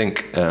Ferguson, I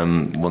think,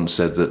 once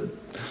said that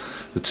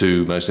the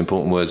two most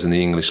important words in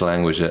the English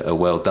language are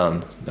well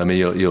done. I mean,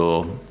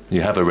 you're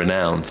you have a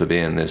renown for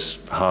being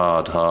this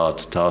hard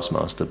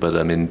taskmaster. But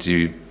I mean,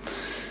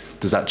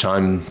 does that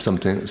chime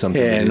something?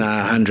 Yeah, no,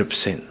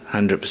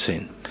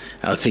 100%.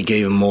 I think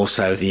even more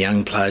so with the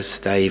young players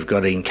today, you've got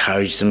to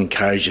encourage them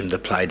to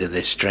play to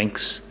their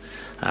strengths,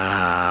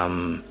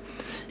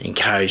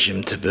 encourage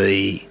them to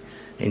be,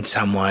 in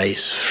some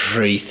ways,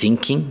 free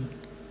thinking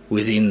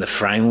within the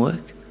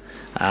framework,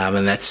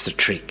 and that's the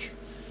trick.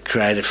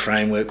 Create a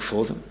framework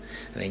for them,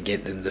 and then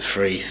get them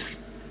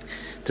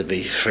to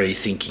be free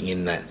thinking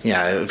in that. You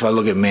know, if I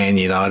look at Man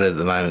United at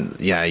the moment,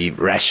 you know,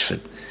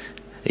 Rashford,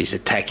 he's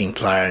an attacking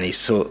player, and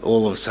he's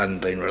all of a sudden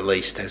been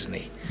released, hasn't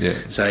he? Yeah.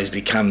 So he's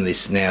become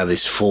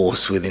this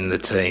force within the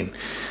team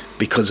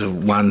because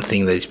of one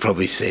thing that he's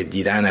probably said: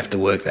 you don't have to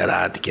work that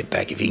hard to get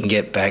back. If you can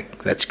get back,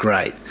 that's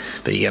great,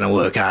 but you're going to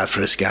work hard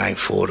for us going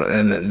forward.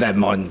 And that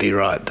mightn't be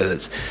right, but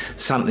it's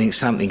something's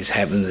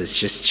happened that's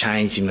just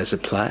changed him as a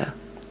player.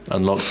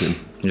 Unlocked him.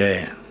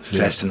 Yeah, it's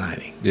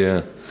fascinating.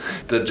 Yeah.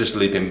 Just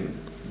leaping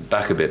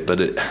back a bit, but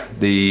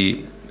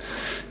you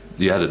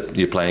had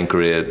your playing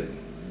career,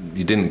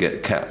 you didn't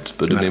get capped,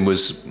 but no. I mean,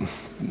 was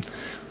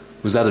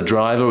that a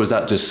driver, or was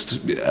that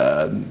just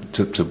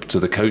to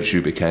the coach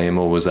you became,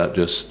 or was that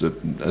just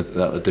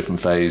a different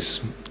phase?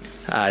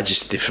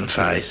 Just a different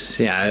phase.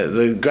 You know,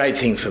 the great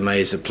thing for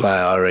me as a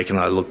player, I reckon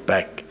I look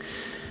back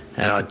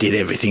and I did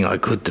everything I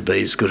could to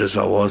be as good as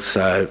I was,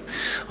 so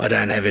I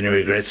don't have any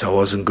regrets. I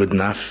wasn't good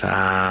enough.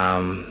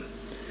 And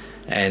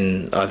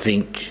I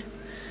think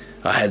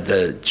I had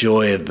the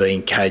joy of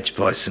being coached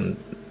by some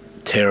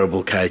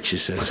terrible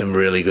coaches and some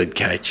really good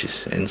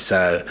coaches, and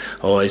so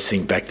I always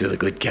think back to the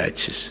good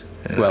coaches.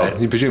 Well,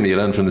 presumably you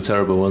learn from the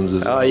terrible ones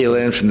as well. Oh, you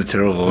learn from the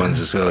terrible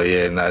ones as well,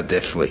 yeah, no,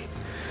 definitely.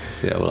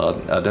 Yeah,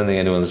 well, I don't think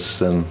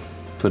anyone's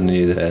putting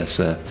you there,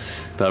 so,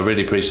 but I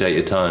really appreciate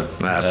your time.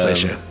 No,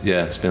 pleasure.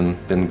 Yeah, it's been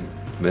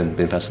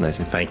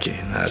fascinating. Thank you.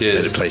 No, it's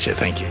been a pleasure,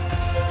 thank you.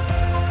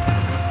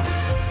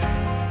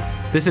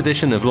 This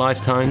edition of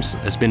Lifetimes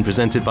has been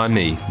presented by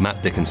me,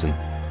 Matt Dickinson.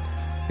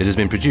 It has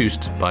been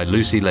produced by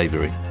Lucy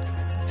Lavery.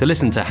 To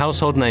listen to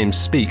household names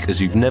speak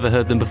as you've never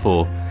heard them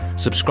before,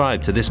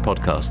 subscribe to this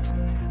podcast.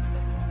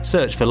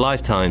 Search for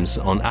Lifetimes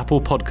on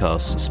Apple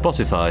Podcasts,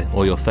 Spotify,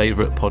 or your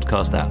favourite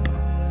podcast app.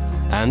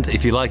 And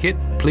if you like it,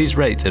 please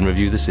rate and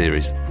review the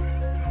series.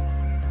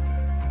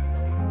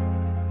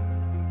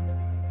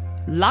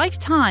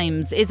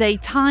 Lifetimes is a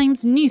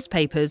Times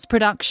newspapers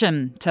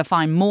production. To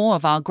find more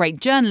of our great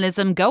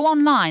journalism, go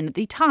online at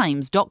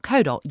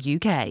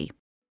thetimes.co.uk.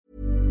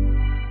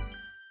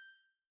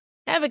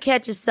 Ever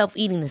catch yourself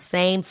eating the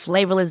same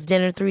flavourless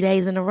dinner 3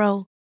 days in a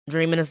row?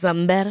 Dreaming of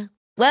something better?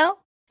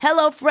 Well,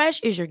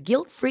 HelloFresh is your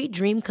guilt-free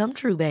dream come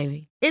true,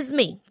 baby. It's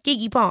me,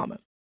 Keke Palmer.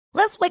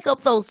 Let's wake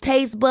up those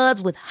taste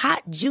buds with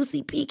hot,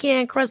 juicy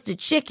pecan-crusted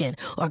chicken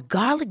or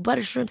garlic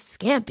butter shrimp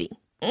scampi.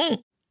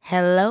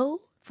 Hello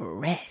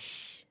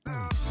Fresh.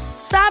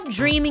 Stop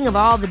dreaming of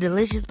all the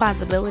delicious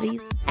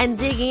possibilities and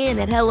dig in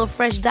at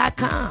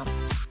HelloFresh.com.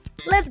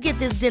 Let's get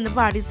this dinner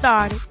party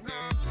started.